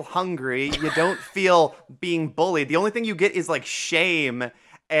feel hungry. You don't feel being bullied. The only thing you get is like shame.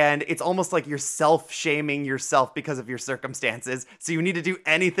 And it's almost like you're self-shaming yourself because of your circumstances. So you need to do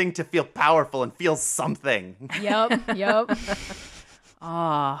anything to feel powerful and feel something. Yep.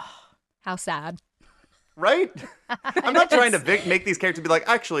 Ah. How sad. Right? I'm not trying to make these characters be like,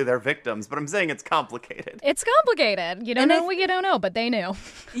 actually, they're victims, but I'm saying it's complicated. It's complicated. You don't know what you don't know, but they knew.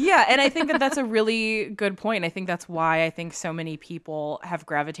 Yeah, and I think that that's a really good point. I think that's why I think so many people have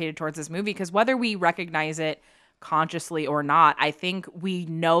gravitated towards this movie, because whether we recognize it consciously or not, I think we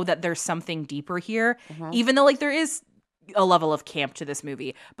know that there's something deeper here, even though like there is a level of camp to this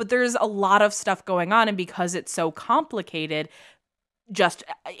movie, but there's a lot of stuff going on, and because it's so complicated just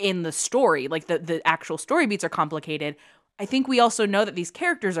in the story, like the actual story beats are complicated, I think we also know that these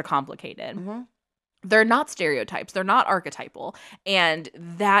characters are complicated. They're not stereotypes, they're not archetypal, and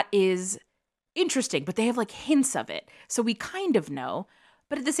that is interesting, but they have like hints of it, so we kind of know,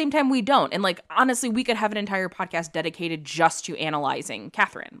 but at the same time we don't. And like honestly, we could have an entire podcast dedicated just to analyzing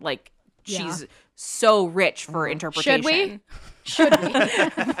Catherine. Like she's so rich for interpretation. Should we?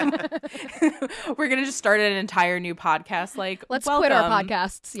 We're gonna just start an entire new podcast. Like, let's welcome. quit our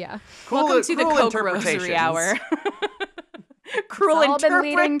podcasts. Yeah. Welcome to the Coke Rosary Hour. Cruel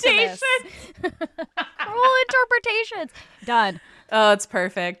interpretations. Cruel interpretations. Done. Oh, it's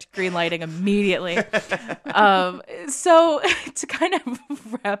perfect. Green lighting immediately. So to kind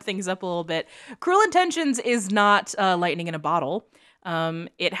of wrap things up a little bit, Cruel Intentions is not lightning in a bottle.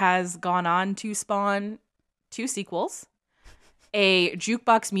 It has gone on to spawn 2 sequels, a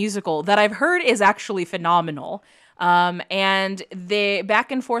jukebox musical that I've heard is actually phenomenal. And they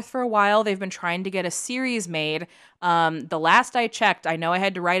back and forth for a while. They've been trying to get a series made. The last I checked, I know I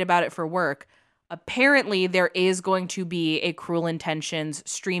had to write about it for work. Apparently, there is going to be a Cruel Intentions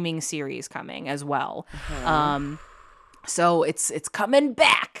streaming series coming as well. So it's coming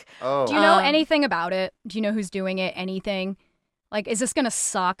back. Oh. Do you know anything about it? Do you know who's doing it? Anything? Like, is this gonna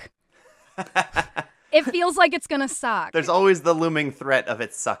suck? It feels like it's gonna suck. There's always the looming threat of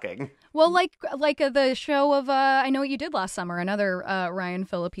it sucking. Well, like the show of I Know What You Did Last Summer, another Ryan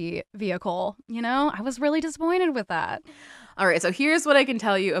Phillippe vehicle. You know, I was really disappointed with that. All right, so here's what I can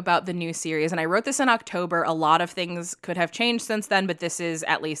tell you about the new series. And I wrote this in October. A lot of things could have changed since then, but this is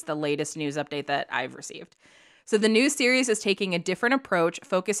at least the latest news update that I've received. So the new series is taking a different approach,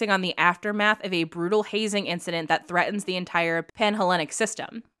 focusing on the aftermath of a brutal hazing incident that threatens the entire Panhellenic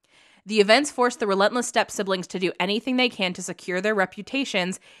system. The events force the relentless step-siblings to do anything they can to secure their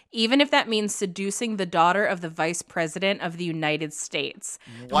reputations, even if that means seducing the daughter of the Vice President of the United States.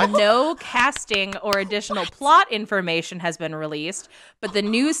 What? No casting or additional plot information has been released, but the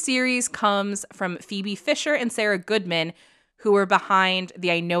new series comes from Phoebe Fisher and Sarah Goodman, who were behind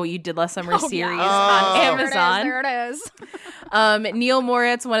the I Know What You Did Last Summer series on Amazon. There it is. Neil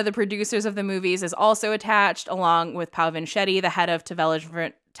Moritz, one of the producers of the movies, is also attached, along with Pavan Shetty, the head of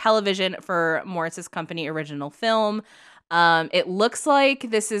television for Moritz's company Original Film. It looks like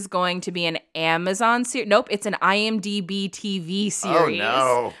this is going to be an Amazon series. Nope, it's an IMDb TV series.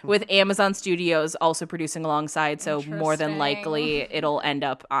 Oh, no. With Amazon Studios also producing alongside, so more than likely it'll end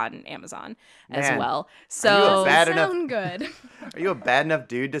up on Amazon as Man, well. Are you a bad enough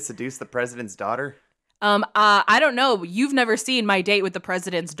dude to seduce the president's daughter? I don't know. You've never seen My Date with the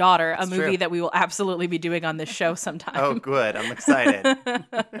President's Daughter, a movie true. that we will absolutely be doing on this show sometime. Oh, good. I'm excited.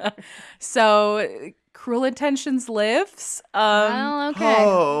 So, Cruel Intentions lives. Well, okay.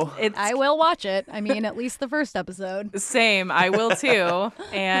 Oh. I will watch it. I mean, at least the first episode. Same. I will too.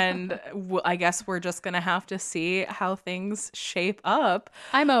 And I guess we're just going to have to see how things shape up.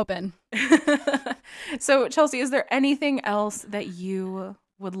 I'm open. So, Chelsea, is there anything else that you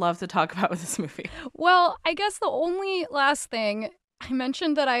would love to talk about with this movie? Well, I guess the only last thing, I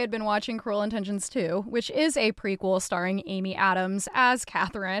mentioned that I had been watching Cruel Intentions 2, which is a prequel starring Amy Adams as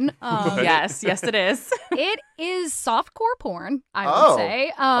Catherine. Yes, it is. It is softcore porn, I would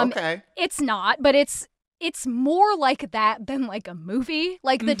say. Okay. It's not, but it's more like that than like a movie.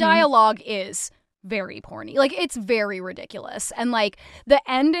 Like the dialogue is very porny. Like it's very ridiculous. And like the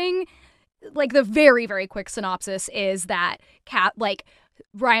ending, like the very, very quick synopsis is that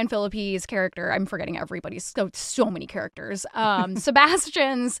Ryan Phillippe's character, I'm forgetting everybody's, so many characters.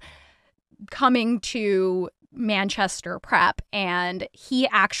 Sebastian's coming to Manchester prep, and he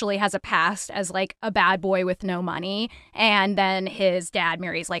actually has a past as like a bad boy with no money, and then his dad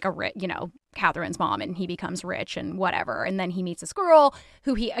marries like Catherine's mom, and he becomes rich and whatever, and then he meets this girl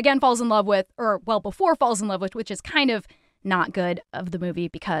who he again falls in love with, falls in love with, which is kind of not good of the movie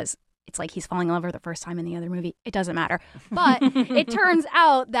because it's like he's falling in love for the first time in the other movie. It doesn't matter. But it turns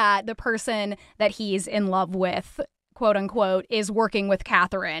out that the person that he's in love with, quote unquote, is working with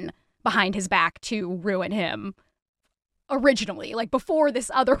Catherine behind his back to ruin him originally, like before this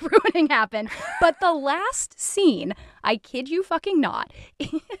other ruining happened. But the last scene, I kid you fucking not,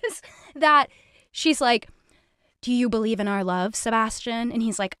 is that she's like, "Do you believe in our love, Sebastian?" And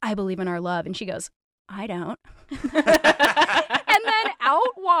he's like, "I believe in our love." And she goes, I don't. And then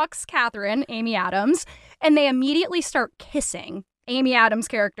out walks Catherine, Amy Adams, and they immediately start kissing, Amy Adams'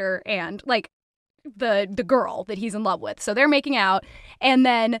 character and like the girl that he's in love with. So they're making out, and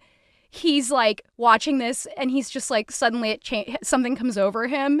then he's like watching this, and he's just like suddenly something comes over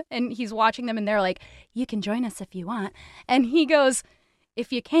him, and he's watching them, and they're like, "You can join us if you want," and he goes,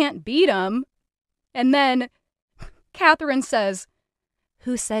 "If you can't beat him," and then Catherine says,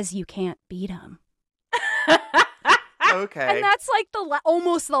 "Who says you can't beat him?" Okay. And that's like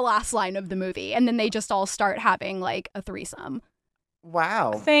almost the last line of the movie. And then they just all start having like a threesome.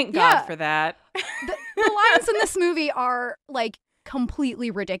 Wow. Thank God for that. The lines in this movie are like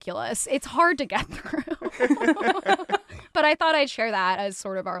completely ridiculous. It's hard to get through. But I thought I'd share that as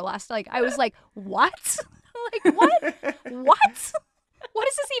sort of our last, like, I was like, what? Like, what? What? What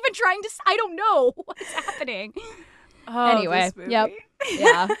is this even trying to I don't know what's happening. Oh, anyway, this movie. yep.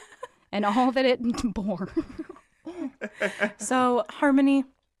 Yeah. And all that it bore. So, Harmony.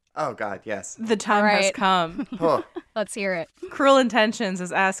 Oh, God, yes. The time has come. Oh. Let's hear it. Cruel Intentions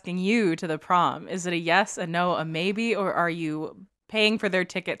is asking you to the prom. Is it a yes, a no, a maybe, or are you paying for their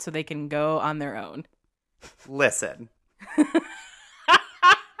ticket so they can go on their own? Listen.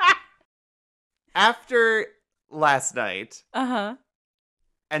 After last night, and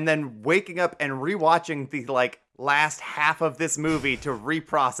then waking up and rewatching the like last half of this movie to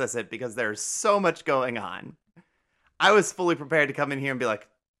reprocess it because there's so much going on, I was fully prepared to come in here and be like,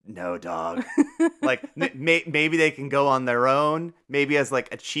 no, dog. Like, maybe they can go on their own. Maybe as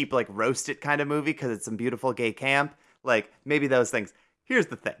like a cheap, like roast it kind of movie because it's some beautiful gay camp. Like, maybe those things. Here's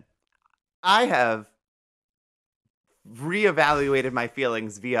the thing. I have reevaluated my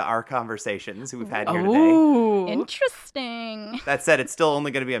feelings via our conversations we've had here today. Interesting. That said, it's still only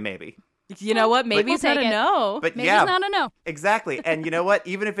going to be a maybe. You know what? Maybe it's not a no. But Maybe yeah, it's not a no. Exactly. And you know what?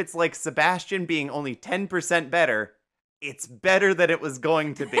 Even if it's like Sebastian being only 10% better, it's better than it was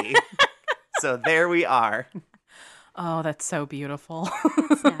going to be. So there we are. Oh, that's so beautiful.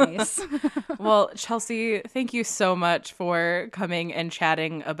 That's nice. Well, Chelsea, thank you so much for coming and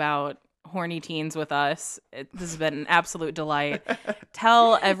chatting about horny teens with us. This has been an absolute delight.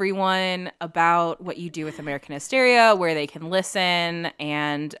 Tell everyone about what you do with American Hysteria, where they can listen,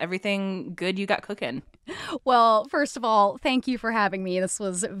 and everything good you got cooking. Well, first of all, thank you for having me. This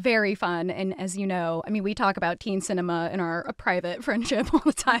was very fun. And as you know, I mean, we talk about teen cinema in our private friendship all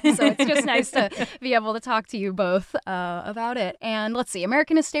the time. So it's just nice to be able to talk to you both about it. And let's see,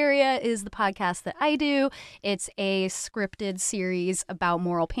 American Hysteria is the podcast that I do. It's a scripted series about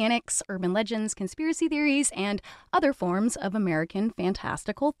moral panics, urban legends, conspiracy theories, and other forms of American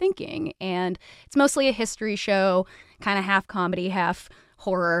fantastical thinking. And it's mostly a history show, kind of half comedy, half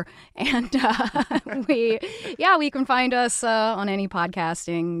horror. And we can find us on any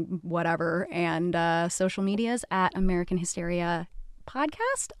podcasting, whatever, and social medias at American Hysteria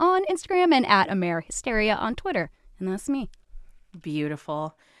Podcast on Instagram and at AmerHysteria on Twitter. And that's me.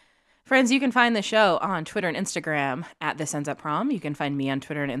 Beautiful. Friends, you can find the show on Twitter and Instagram at This Ends at Prom. You can find me on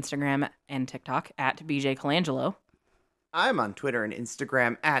Twitter and Instagram and TikTok at BJ Colangelo. I'm on Twitter and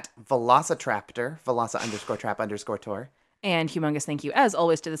Instagram at Velocitraptor, Veloci_trap_tour. And humongous thank you, as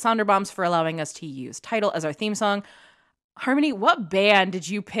always, to the Sonderbombs for allowing us to use Tidal as our theme song. Harmony, what band did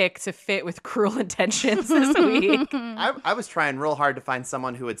you pick to fit with Cruel Intentions this week? I was trying real hard to find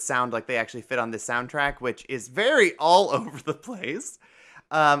someone who would sound like they actually fit on this soundtrack, which is very all over the place.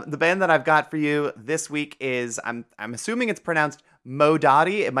 The band that I've got for you this week is, I'm assuming it's pronounced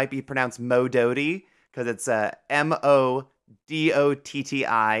Modotti. It might be pronounced Modotti because it's Modotti.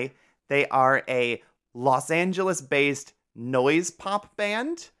 They are a Los Angeles-based noise pop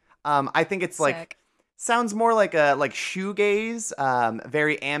band. I think it's like sounds more like a shoegaze,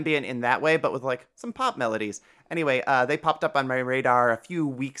 very ambient in that way, but with like some pop melodies. Anyway, they popped up on my radar a few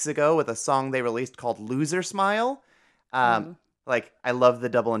weeks ago with a song they released called Loser Smile. Like, I love the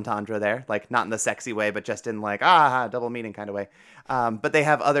double entendre there, like not in the sexy way, but just in like double meaning kind of way. But they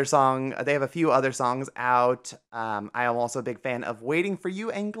have a few other songs out. I am also a big fan of Waiting for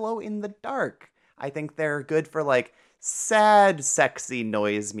You and Glow in the Dark. I think they're good for like sad, sexy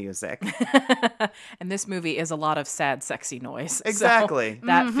noise music. And this movie is a lot of sad, sexy noise. Exactly. So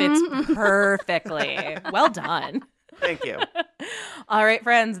that fits perfectly. Well done. Thank you. All right,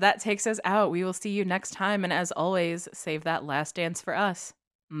 friends, that takes us out. We will see you next time. And as always, save that last dance for us.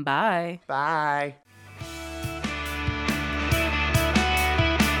 Bye. Bye.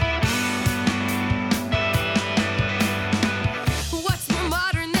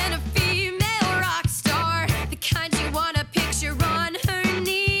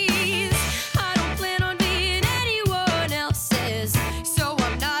 So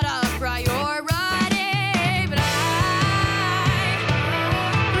I'm not a priority.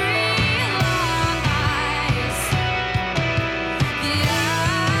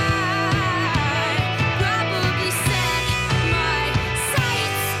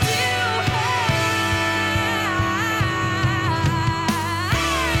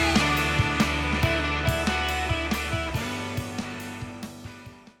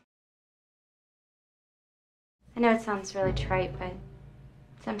 know it sounds really trite, but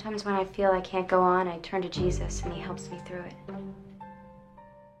sometimes when I feel I can't go on, I turn to Jesus and he helps me through it.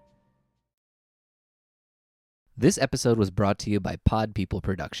 This episode was brought to you by Pod People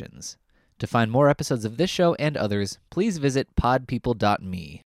Productions. To find more episodes of this show and others, please visit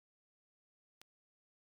podpeople.me.